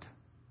God.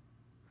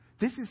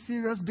 This is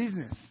serious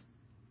business.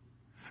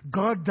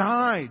 God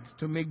died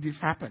to make this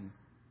happen.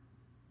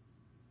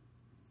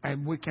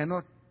 And we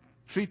cannot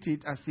treat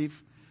it as if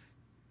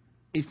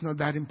it's not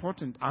that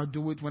important. I'll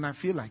do it when I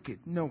feel like it.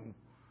 No.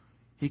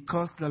 He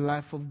cost the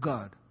life of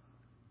God.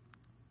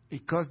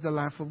 It cost the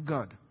life of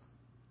God.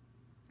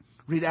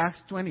 Read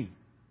Acts 20.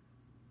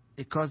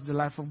 It cost the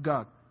life of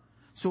God.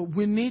 So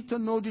we need to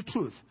know the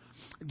truth.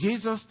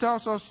 Jesus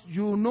tells us,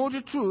 you know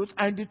the truth,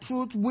 and the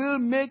truth will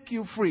make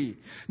you free.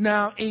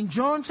 Now, in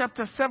John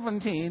chapter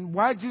 17,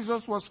 while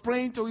Jesus was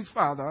praying to his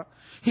Father,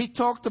 he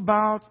talked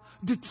about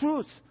the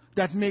truth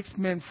that makes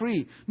men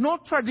free.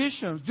 Not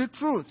traditions, the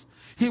truth.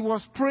 He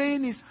was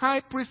praying his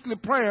high priestly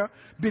prayer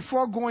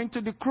before going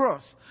to the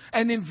cross.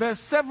 And in verse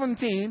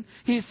 17,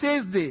 he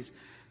says this,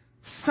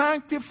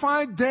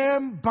 sanctify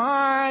them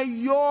by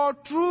your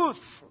truth.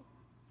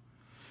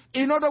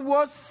 In other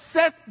words,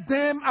 set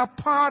them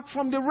apart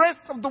from the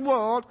rest of the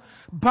world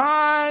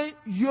by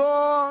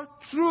your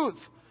truth.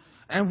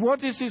 And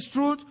what is his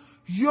truth?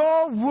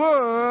 Your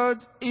word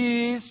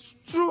is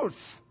truth.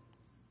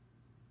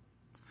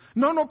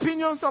 Not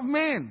opinions of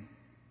men.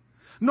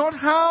 Not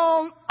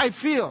how I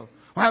feel.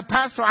 Well,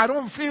 Pastor, I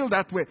don't feel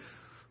that way.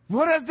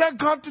 What has that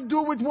got to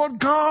do with what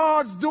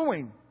God's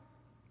doing?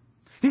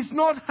 It's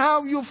not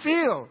how you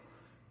feel.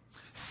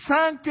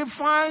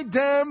 Sanctify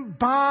them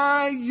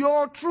by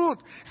your truth.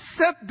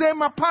 Set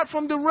them apart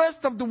from the rest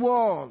of the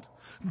world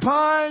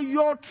by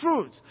your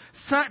truth.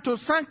 To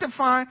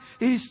sanctify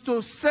is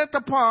to set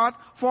apart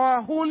for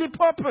a holy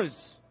purpose.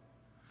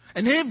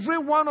 And every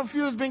one of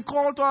you has been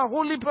called to a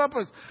holy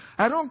purpose.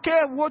 I don't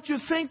care what you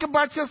think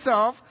about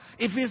yourself.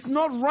 If it's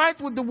not right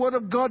with the word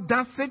of God,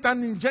 that's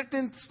Satan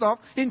injecting stuff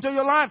into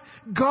your life.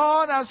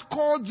 God has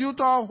called you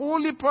to a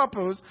holy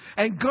purpose.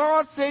 And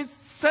God says,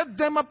 set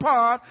them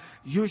apart.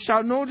 You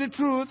shall know the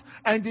truth,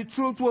 and the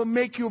truth will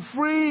make you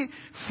free.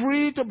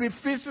 Free to be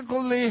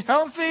physically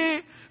healthy.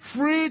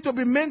 Free to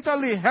be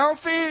mentally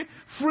healthy.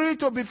 Free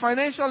to be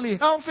financially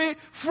healthy.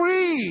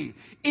 Free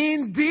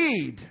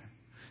indeed.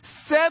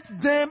 Set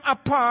them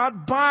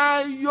apart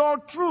by your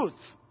truth.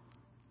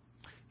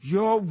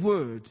 Your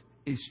word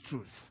is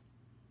truth.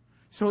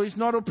 So it's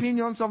not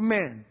opinions of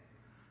men.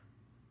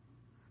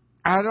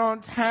 I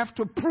don't have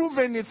to prove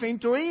anything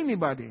to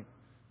anybody.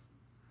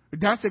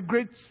 That's a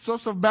great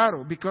source of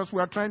battle because we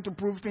are trying to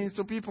prove things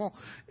to people.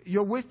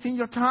 You're wasting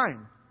your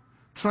time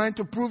trying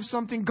to prove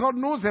something. God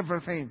knows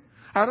everything.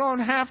 I don't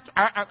have to,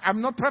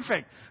 I'm not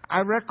perfect.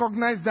 I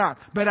recognize that.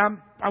 But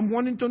I'm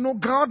wanting to know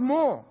God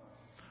more.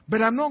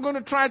 But I'm not going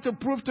to try to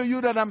prove to you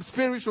that I'm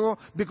spiritual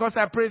because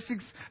I pray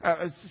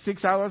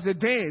 6 hours a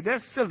day.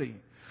 That's silly.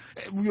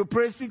 You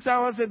pray 6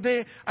 hours a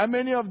day. How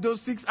many of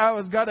those 6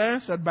 hours got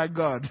answered by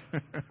God?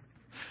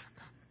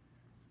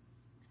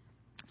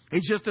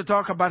 It's just to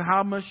talk about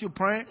how much you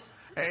pray.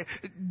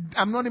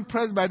 I'm not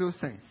impressed by those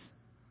things.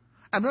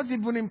 I'm not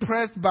even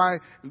impressed by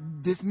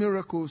these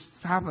miracles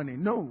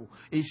happening. No,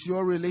 it's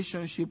your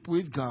relationship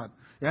with God.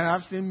 Yeah,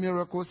 I've seen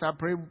miracles. I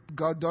pray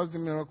God does the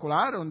miracle.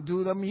 I don't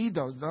do them. He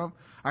does them.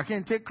 I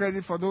can't take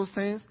credit for those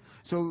things.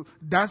 So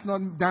that's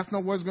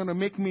not what's going to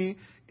make me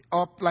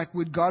up like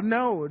with God.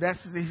 No, that's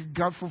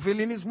God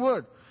fulfilling His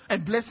word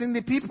and blessing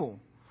the people.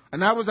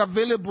 And I was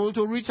available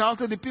to reach out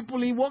to the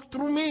people. He walked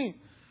through me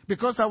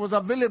because I was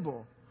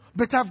available.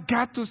 But I've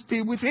got to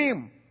stay with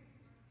Him.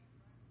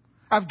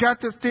 I've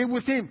got to stay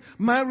with Him.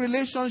 My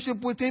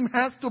relationship with Him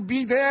has to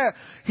be there.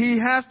 He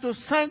has to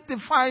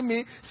sanctify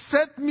me,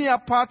 set me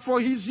apart for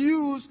His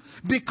use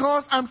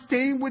because I'm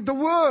staying with the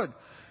Word.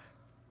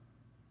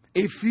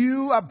 If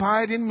you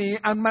abide in me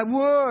and my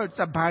words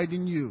abide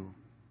in you.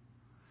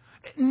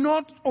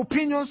 Not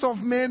opinions of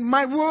men,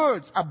 my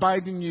words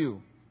abide in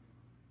you.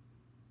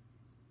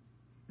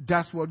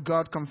 That's what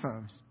God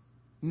confirms.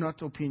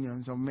 Not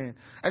opinions of men.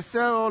 I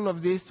said all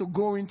of this to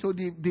go into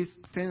this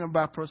thing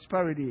about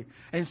prosperity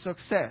and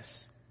success.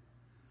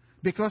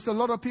 Because a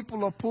lot of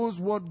people oppose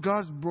what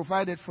God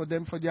provided for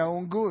them for their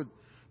own good.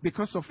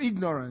 Because of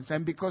ignorance.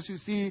 And because you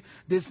see,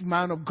 this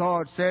man of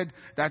God said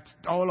that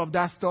all of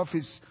that stuff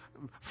is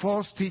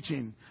false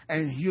teaching.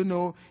 And you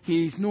know,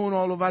 he's known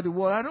all over the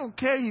world. I don't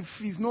care if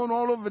he's known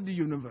all over the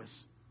universe.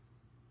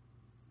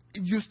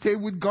 You stay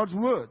with God's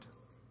word.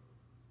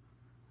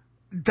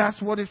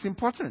 That's what is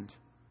important.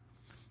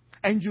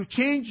 And you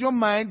change your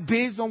mind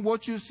based on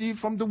what you see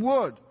from the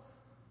Word.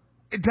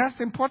 That's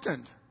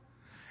important.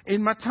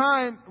 In my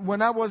time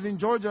when I was in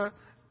Georgia,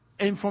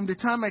 and from the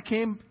time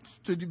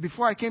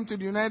before I came to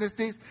the United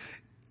States,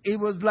 it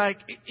was like,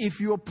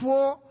 if you're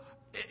poor,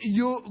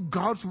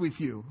 God's with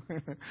you.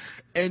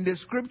 And the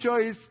scripture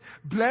is,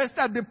 blessed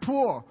are the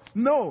poor.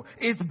 No,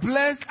 it's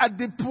blessed are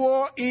the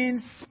poor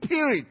in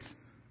spirit.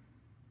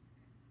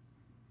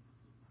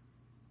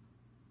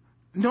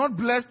 Not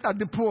blessed are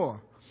the poor.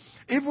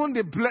 Even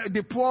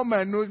the poor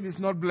man knows he's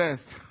not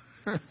blessed.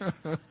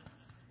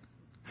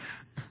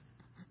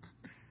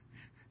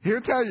 He'll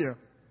tell you.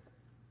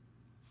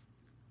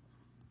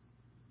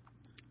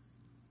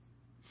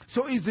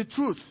 So it's the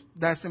truth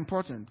that's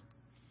important.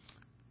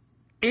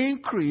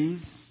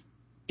 Increase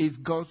is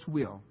God's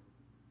will.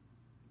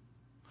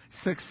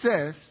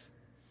 Success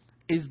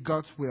is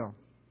God's will.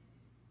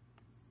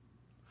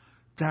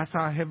 That's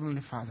our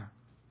Heavenly Father.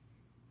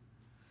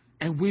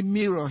 And we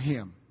mirror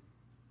Him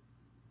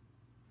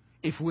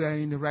if we are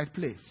in the right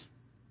place.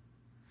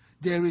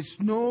 There is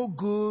no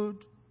good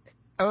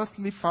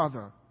earthly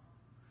father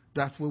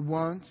that will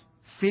want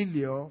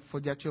failure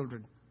for their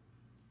children.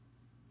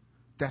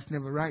 That's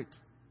never right.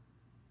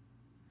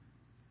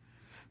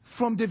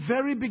 From the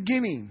very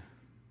beginning,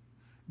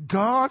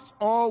 God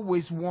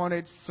always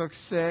wanted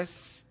success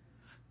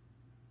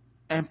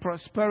and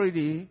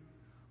prosperity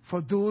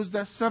for those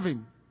that serve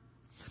Him.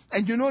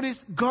 And you notice,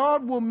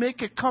 God will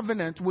make a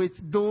covenant with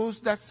those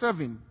that serve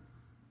Him.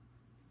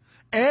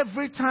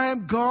 Every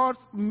time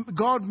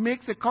God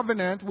makes a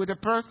covenant with a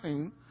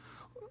person,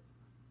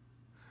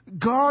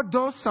 God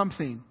does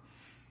something.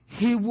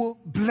 He will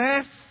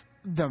bless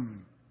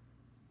them.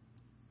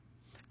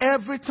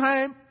 Every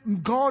time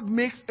God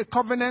makes a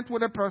covenant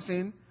with a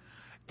person,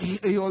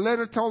 He'll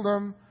later tell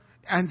them,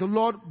 and the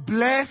Lord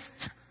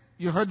blessed,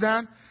 you heard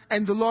that?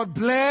 And the Lord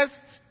blessed,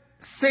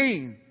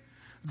 saying.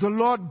 The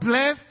Lord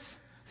blessed,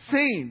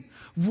 saying.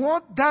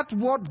 What that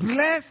word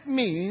blessed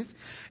means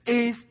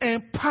is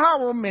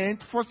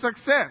empowerment for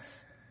success.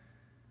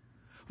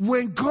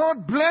 When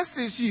God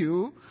blesses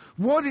you,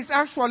 what He's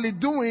actually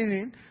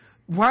doing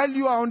while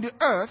you are on the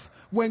earth,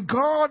 when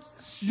God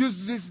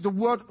uses the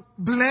word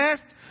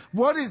blessed,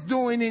 what He's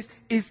doing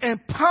is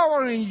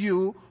empowering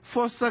you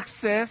for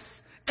success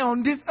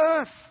on this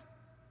earth.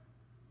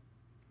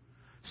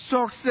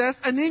 Success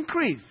and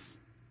increase.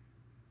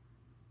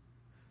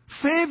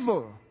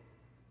 Favor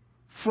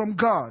from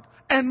God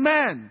and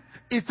man.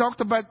 He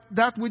talked about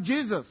that with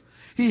Jesus.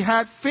 He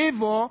had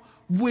favor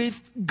with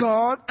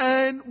God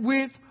and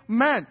with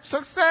man.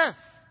 Success.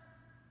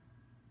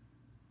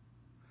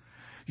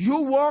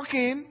 You walk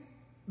in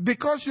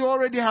because you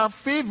already have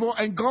favor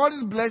and God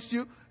has blessed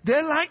you.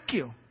 They like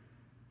you.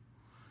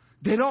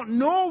 They don't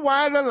know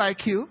why they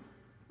like you,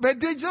 but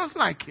they just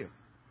like you.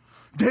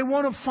 They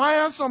want to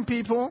fire some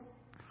people,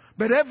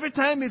 but every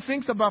time he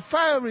thinks about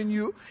firing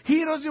you,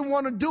 he doesn't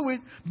want to do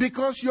it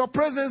because your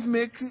presence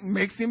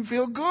makes him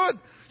feel good.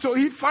 So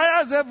he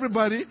fires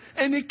everybody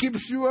and he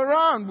keeps you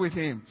around with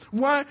him.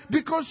 Why?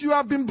 Because you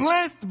have been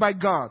blessed by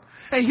God.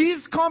 And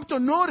he's come to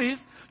notice,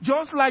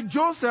 just like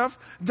Joseph,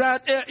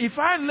 that if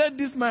I let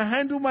this man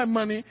handle my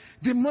money,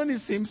 the money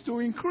seems to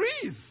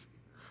increase.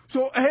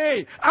 So,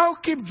 hey, I'll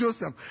keep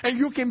Joseph, and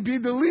you can be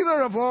the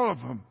leader of all of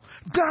them.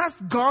 That's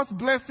God's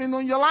blessing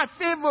on your life.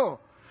 Favor.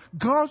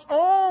 God's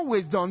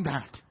always done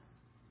that.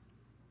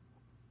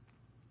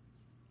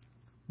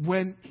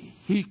 When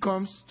He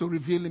comes to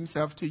reveal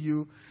Himself to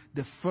you,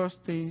 the first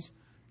thing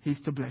is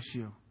to bless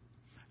you.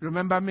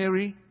 Remember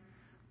Mary?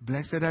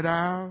 Blessed are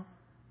thou.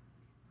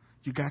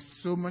 You got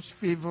so much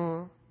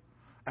favor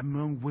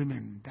among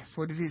women. That's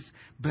what it is.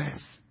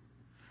 Bless.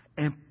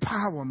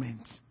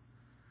 Empowerment.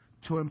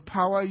 To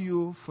empower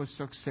you for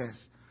success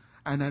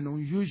and an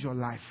unusual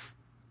life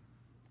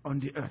on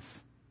the earth.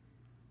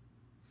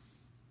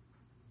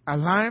 A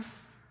life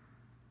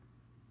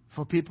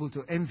for people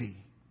to envy.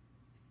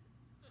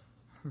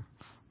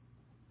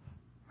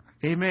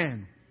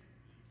 Amen.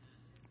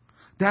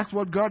 That's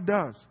what God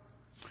does.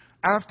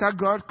 After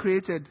God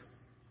created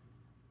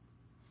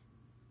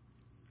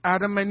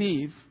Adam and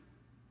Eve,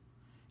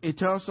 it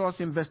tells us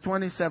in verse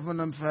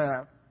 27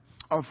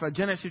 of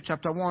Genesis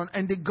chapter 1,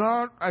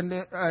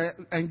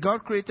 and God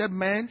created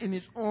man in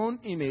His own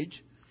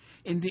image.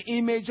 In the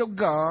image of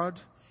God,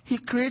 He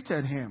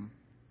created him.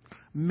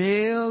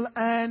 Male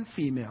and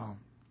female.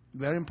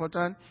 Very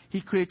important. He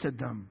created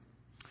them.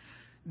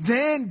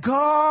 Then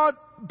God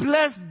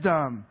blessed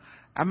them.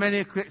 How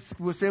many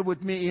will say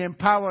with me, He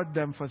empowered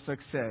them for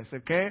success,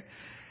 okay?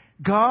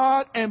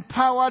 God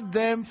empowered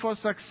them for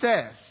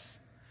success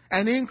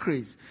and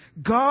increase.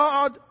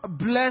 God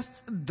blessed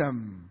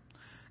them.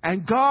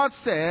 And God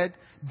said,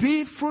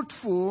 be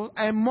fruitful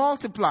and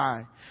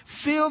multiply.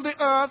 Fill the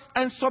earth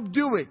and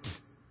subdue it.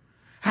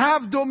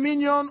 Have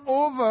dominion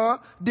over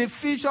the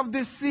fish of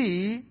the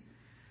sea,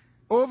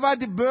 over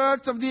the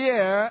birds of the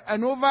air,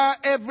 and over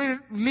every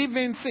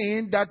living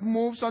thing that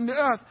moves on the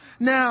earth.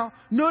 Now,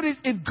 notice,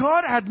 if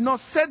God had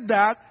not said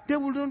that, they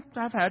wouldn't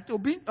have had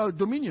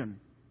dominion.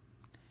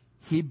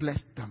 He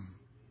blessed them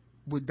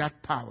with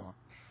that power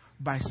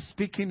by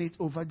speaking it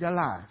over their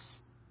lives.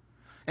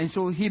 And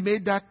so He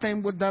made that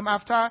thing with them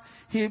after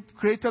He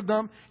created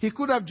them. He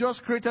could have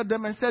just created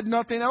them and said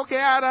nothing. Okay,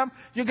 Adam,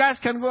 you guys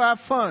can go have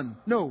fun.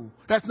 No,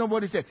 that's not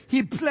what He said.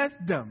 He blessed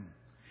them.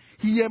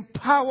 He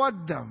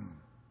empowered them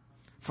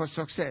for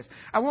success.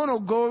 I want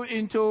to go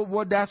into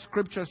what that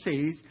scripture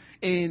says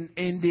in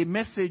the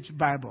Message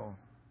Bible.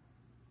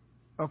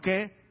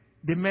 Okay?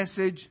 The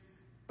Message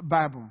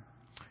Bible.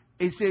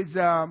 It says,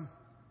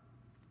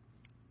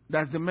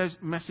 that's the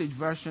Message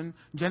version.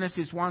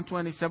 Genesis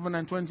 1:27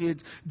 and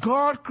 28.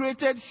 God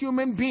created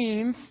human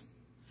beings.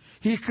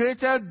 He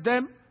created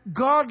them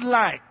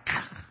godlike.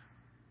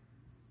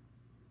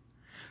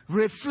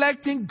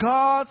 Reflecting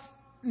God's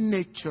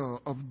nature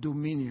of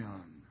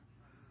dominion.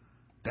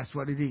 That's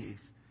what it is.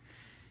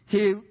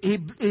 He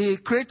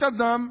created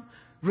them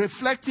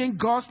reflecting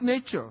God's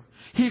nature.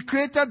 He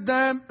created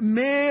them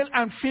male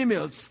and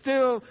female.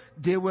 Still,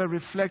 they were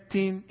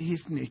reflecting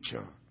His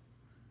nature.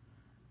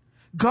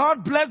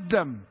 God blessed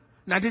them.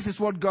 Now this is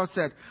what God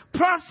said.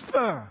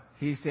 Prosper,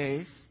 He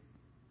says.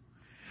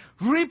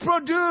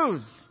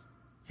 Reproduce,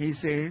 He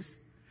says.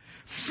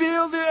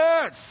 Fill the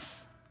earth.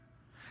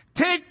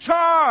 Take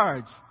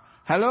charge.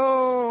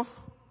 Hello?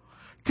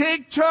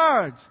 Take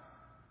charge.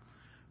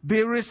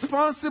 Be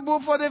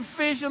responsible for the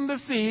fish in the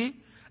sea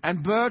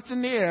and birds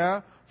in the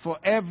air, for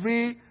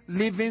every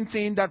living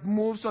thing that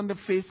moves on the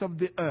face of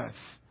the earth.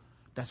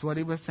 That's what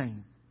He was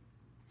saying.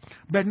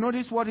 But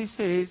notice what He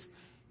says.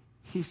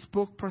 He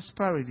spoke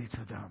prosperity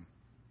to them.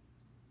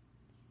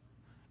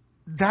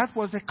 That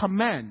was a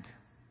command.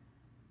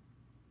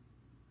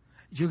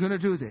 You're going to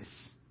do this.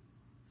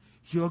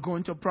 You're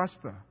going to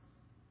prosper.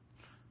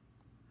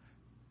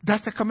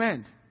 That's a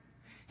command.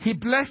 He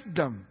blessed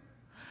them.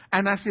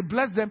 And as He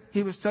blessed them,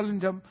 He was telling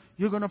them,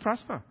 you're going to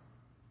prosper.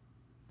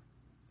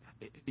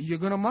 You're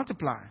going to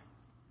multiply.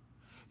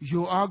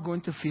 You are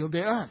going to fill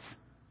the earth.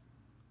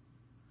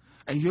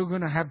 And you're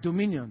going to have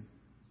dominion.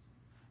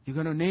 You're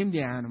going to name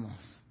the animals.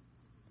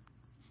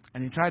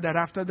 And He tried that.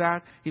 After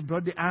that, He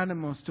brought the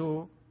animals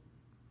to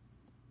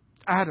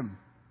Adam.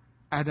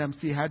 Adam,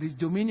 see, had his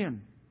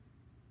dominion.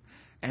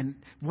 And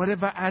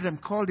whatever Adam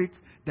called it,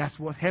 that's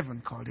what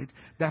heaven called it.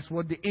 That's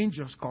what the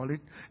angels call it.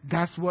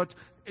 That's what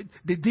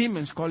the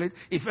demons call it.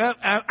 If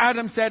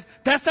Adam said,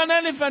 that's an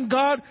elephant,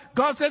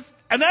 God says,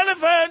 an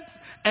elephant.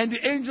 And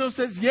the angel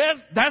says, yes,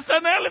 that's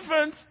an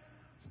elephant.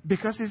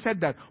 Because he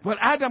said that. Well,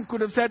 Adam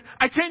could have said,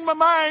 I changed my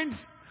mind.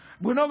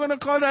 We're not going to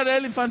call that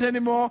elephant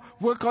anymore.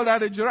 We'll call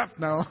that a giraffe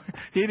now.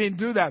 He didn't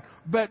do that.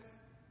 But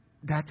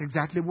that's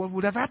exactly what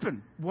would have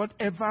happened.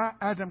 Whatever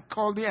Adam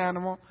called the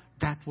animal,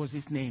 that was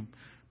his name.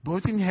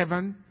 Both in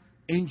heaven,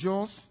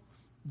 angels,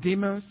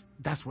 demons,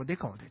 that's what they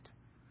called it.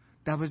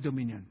 That was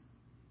dominion.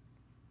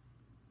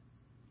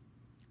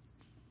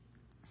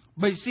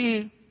 But you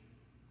see,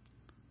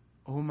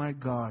 oh my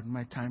God,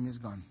 my time is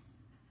gone.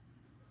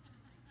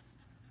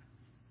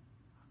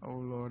 Oh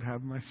Lord,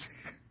 have mercy.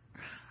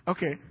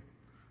 Okay.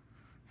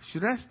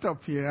 Should I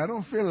stop here? I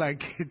don't feel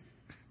like it.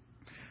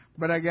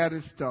 But I got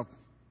to stop.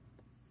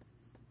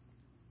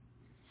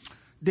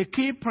 The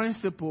key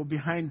principle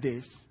behind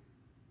this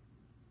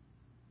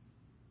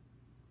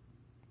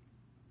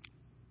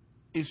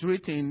is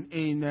written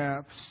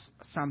in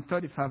Psalm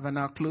 35, and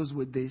I'll close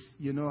with this.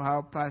 You know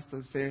how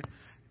pastors say,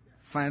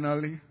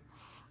 finally,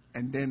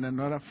 and then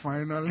another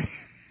finally.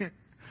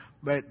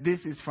 But this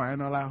is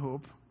final, I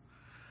hope.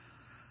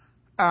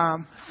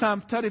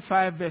 Psalm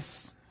 35, verse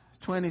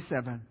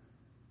 27.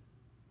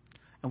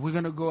 And we're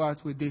going to go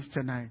out with this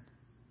tonight.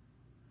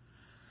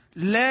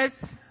 Let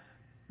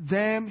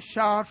them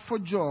shout for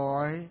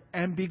joy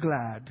and be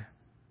glad,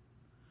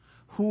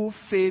 who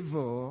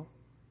favor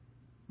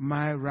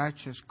my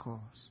righteous cause.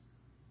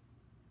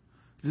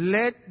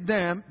 Let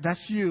them,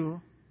 that's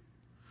you,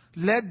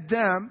 let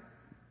them,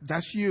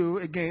 that's you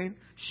again,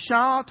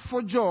 shout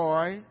for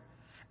joy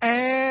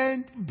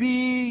and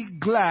be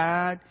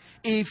glad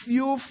if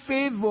you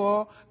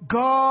favor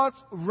God's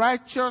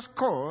righteous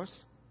cause.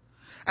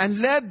 And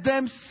let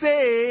them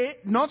say,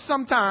 not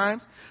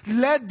sometimes,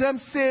 let them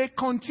say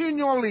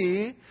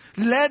continually,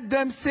 let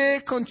them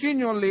say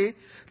continually,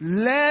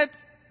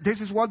 this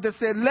is what they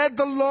say, let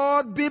the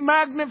Lord be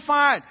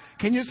magnified.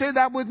 Can you say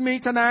that with me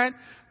tonight?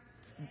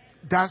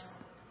 That's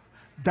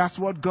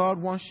what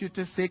God wants you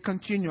to say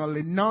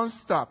continually,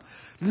 non-stop.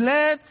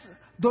 Let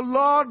the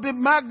Lord be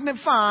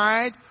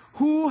magnified,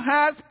 who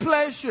has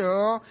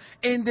pleasure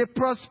in the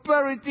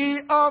prosperity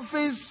of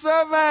His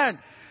servant.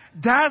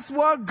 That's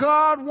what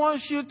God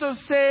wants you to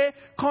say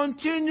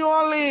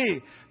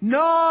continually,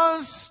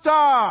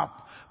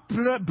 non-stop.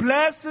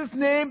 Bless His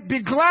name.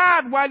 Be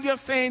glad while you're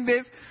saying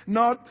this.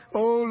 Not,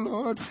 oh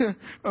Lord,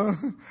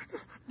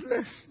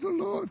 bless the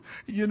Lord.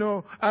 You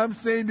know, I'm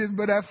saying this,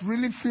 but I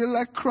really feel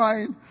like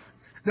crying.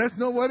 That's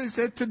not what He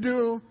said to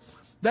do.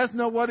 That's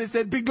not what He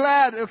said. Be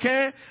glad,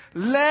 okay?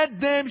 Let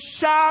them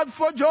shout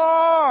for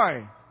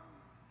joy.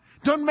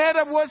 Don't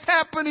matter what's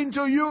happening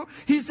to you.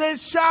 He says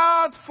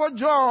shout for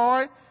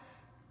joy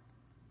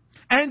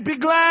and be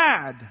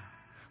glad.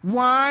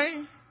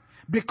 Why?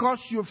 Because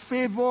you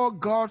favor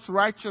God's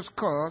righteous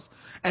cause.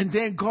 And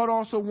then God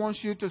also wants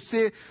you to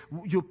say,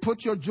 you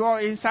put your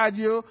joy inside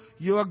you,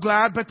 you are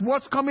glad. But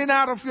what's coming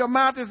out of your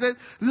mouth is that,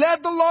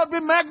 let the Lord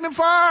be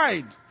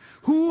magnified,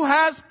 who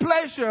has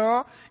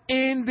pleasure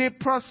in the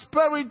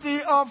prosperity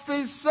of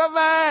His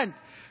servant.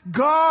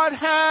 God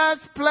has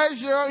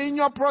pleasure in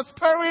your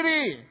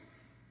prosperity.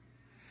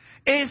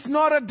 It's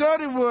not a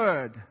dirty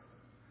word.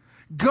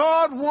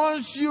 God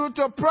wants you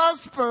to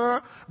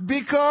prosper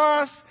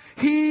because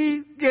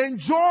He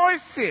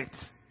enjoys it.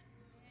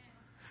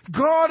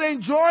 God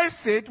enjoys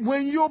it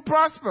when you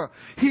prosper.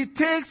 He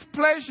takes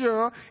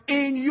pleasure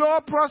in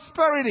your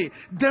prosperity.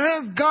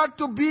 There's got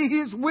to be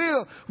His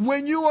will.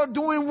 When you are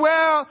doing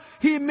well,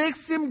 He makes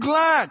Him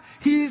glad.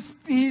 He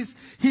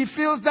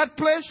feels that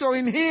pleasure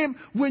in Him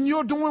when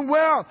you're doing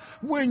well.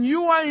 When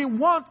you are in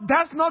want,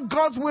 that's not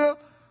God's will.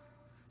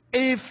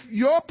 If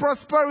your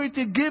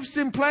prosperity gives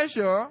him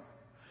pleasure,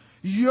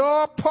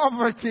 your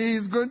poverty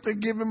is going to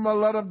give him a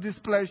lot of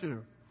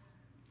displeasure.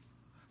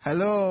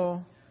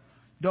 Hello?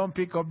 Don't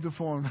pick up the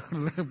phone.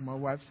 My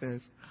wife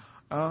says.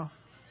 Oh,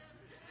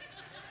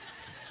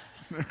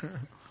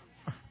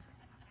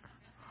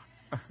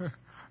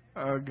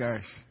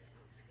 gosh.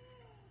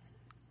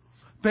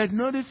 But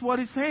notice what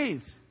he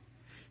says.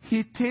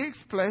 He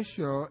takes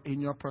pleasure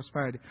in your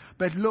prosperity.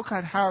 But look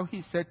at how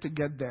he said to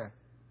get there.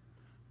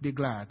 Be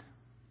glad.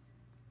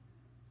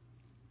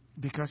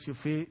 Because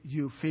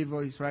you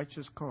favor his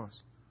righteous cause.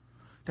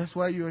 That's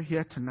why you're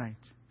here tonight.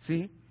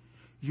 See?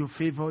 You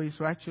favor his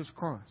righteous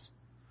cause.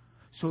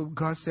 So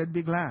God said,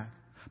 be glad.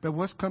 But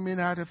what's coming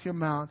out of your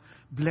mouth,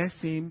 bless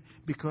him,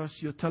 because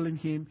you're telling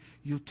him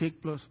you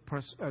take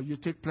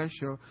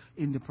pleasure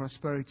in the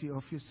prosperity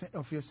of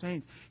your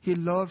saints. He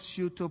loves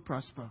you to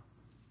prosper.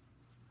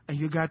 And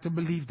you got to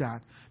believe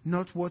that.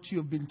 Not what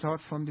you've been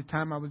taught from the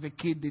time I was a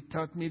kid. They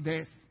taught me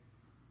this.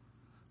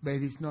 But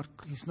it's not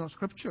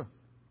scripture.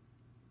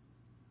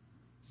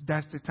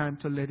 That's the time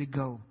to let it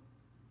go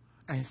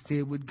and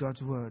stay with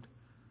God's word.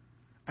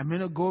 I'm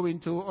going to go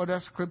into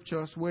other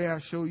scriptures where I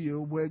show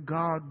you where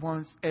God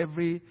wants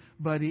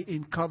everybody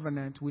in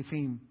covenant with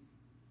him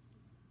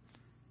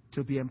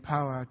to be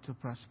empowered to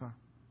prosper.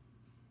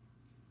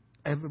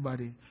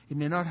 Everybody. It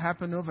may not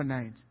happen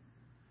overnight,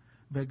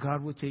 but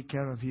God will take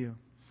care of you.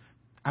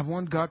 I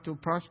want God to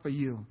prosper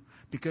you,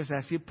 because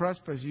as he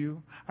prospers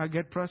you, I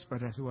get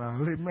prospered as well.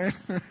 Amen.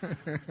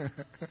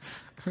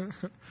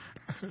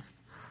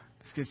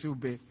 Because you'll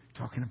be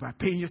talking about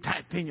paying your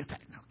tithe.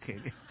 No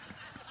kidding.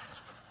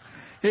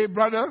 Hey,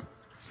 brother,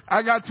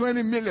 I got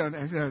 20 million.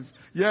 And he says,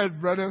 yes,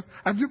 brother.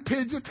 Have you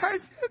paid your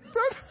tithe yet,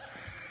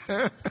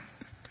 brother?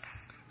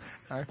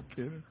 I'm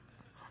kidding.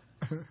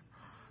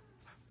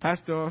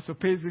 Pastor also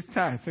pays his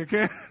tithe,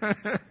 okay?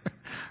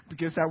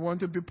 Because I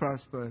want to be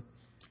prospered.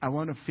 I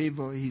want to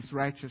favor his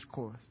righteous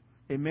cause.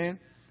 Amen?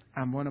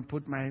 I'm going to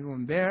put my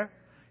own there.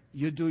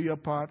 You do your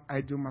part.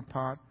 I do my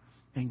part.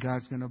 And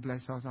God's going to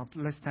bless us.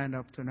 Let's stand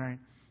up tonight,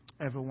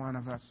 every one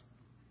of us.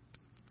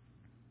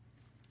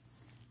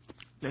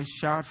 Let's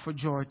shout for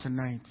joy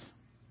tonight.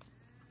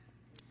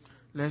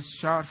 Let's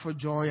shout for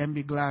joy and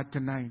be glad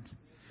tonight.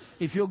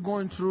 If you're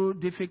going through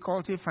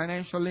difficulty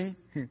financially,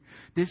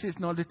 this is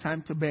not the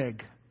time to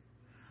beg.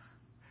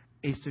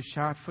 It's to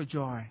shout for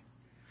joy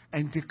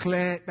and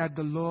declare that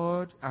the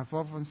Lord, I've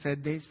often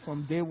said this,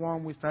 from day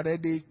one we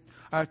started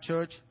our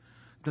church,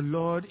 the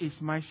Lord is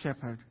my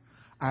shepherd.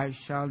 I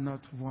shall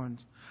not want.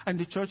 And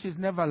the church is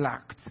never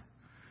lacked.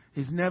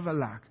 It's never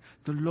lacked.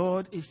 The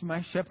Lord is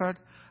my shepherd.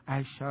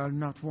 I shall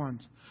not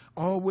want.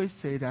 Always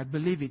say that.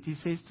 Believe it. He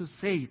says to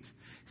say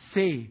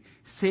it.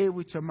 Say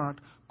with your mouth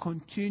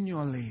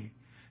continually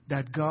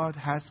that God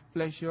has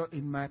pleasure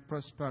in my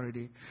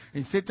prosperity.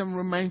 And Satan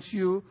reminds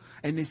you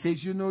and he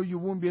says, you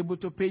won't be able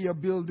to pay your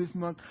bill this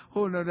month.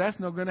 Oh no, that's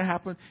not going to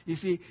happen. You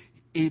see,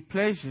 it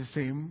pleasures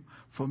him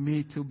for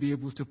me to be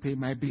able to pay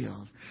my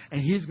bills.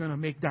 And he's going to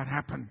make that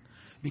happen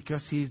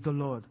because he is the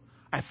Lord.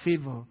 I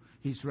favor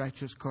his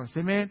righteous cause.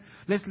 Amen.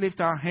 Let's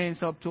lift our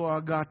hands up to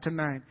our God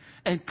tonight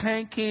and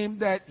thank him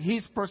that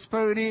his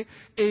prosperity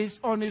is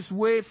on his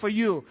way for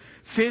you.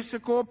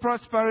 Physical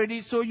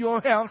prosperity, so you're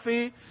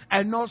healthy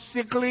and not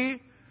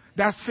sickly.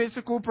 That's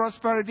physical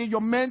prosperity. Your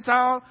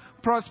mental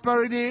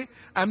prosperity.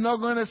 I'm not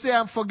going to say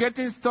I'm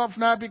forgetting stuff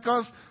now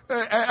because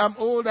I'm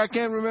old. I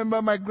can't remember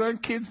my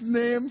grandkids'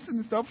 names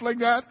and stuff like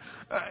that.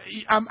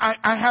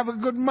 I have a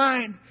good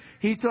mind.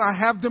 I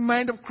have the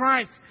mind of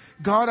Christ.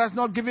 God has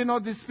not given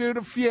us the spirit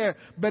of fear,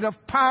 but of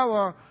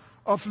power,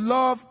 of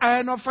love,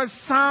 and of a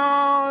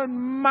sound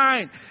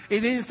mind.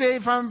 It didn't say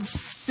if I'm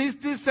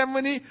 60,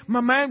 70,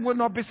 my mind will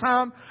not be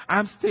sound.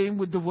 I'm staying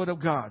with the word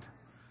of God.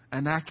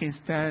 And I can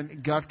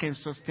stand, God can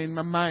sustain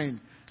my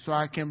mind so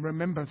I can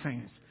remember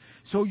things.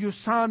 So you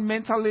sound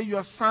mentally,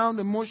 you're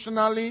sound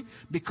emotionally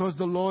because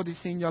the Lord is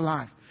in your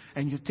life.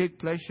 And you take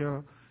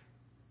pleasure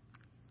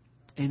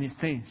in his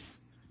things,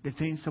 the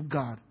things of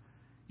God.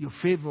 You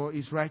favor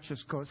his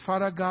righteous cause.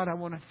 Father God, I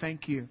want to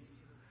thank you.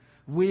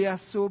 We are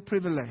so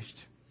privileged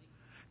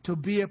to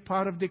be a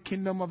part of the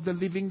kingdom of the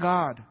living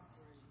God.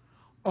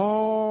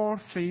 All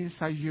things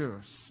are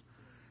yours.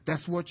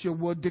 That's what your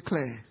word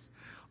declares.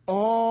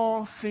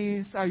 All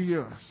things are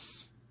yours.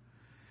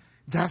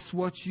 That's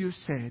what you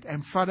said.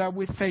 And Father,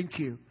 we thank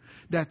you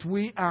that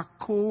we are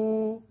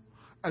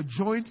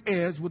joint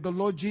heirs with the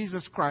Lord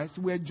Jesus Christ.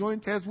 We are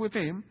joint heirs with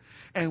him.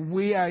 And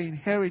we are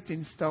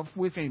inheriting stuff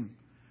with him.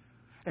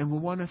 And we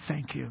want to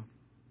thank you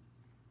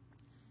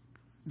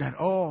that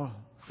all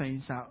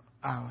things are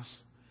ours.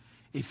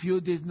 If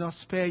you did not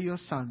spare your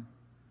son,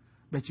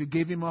 but you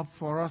gave him up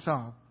for us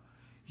all,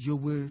 you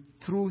will,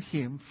 through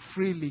him,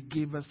 freely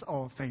give us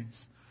all things.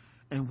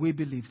 And we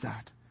believe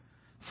that.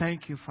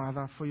 Thank you,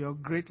 Father, for your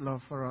great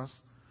love for us.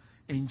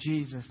 In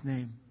Jesus'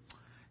 name.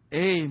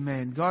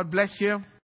 Amen. God bless you.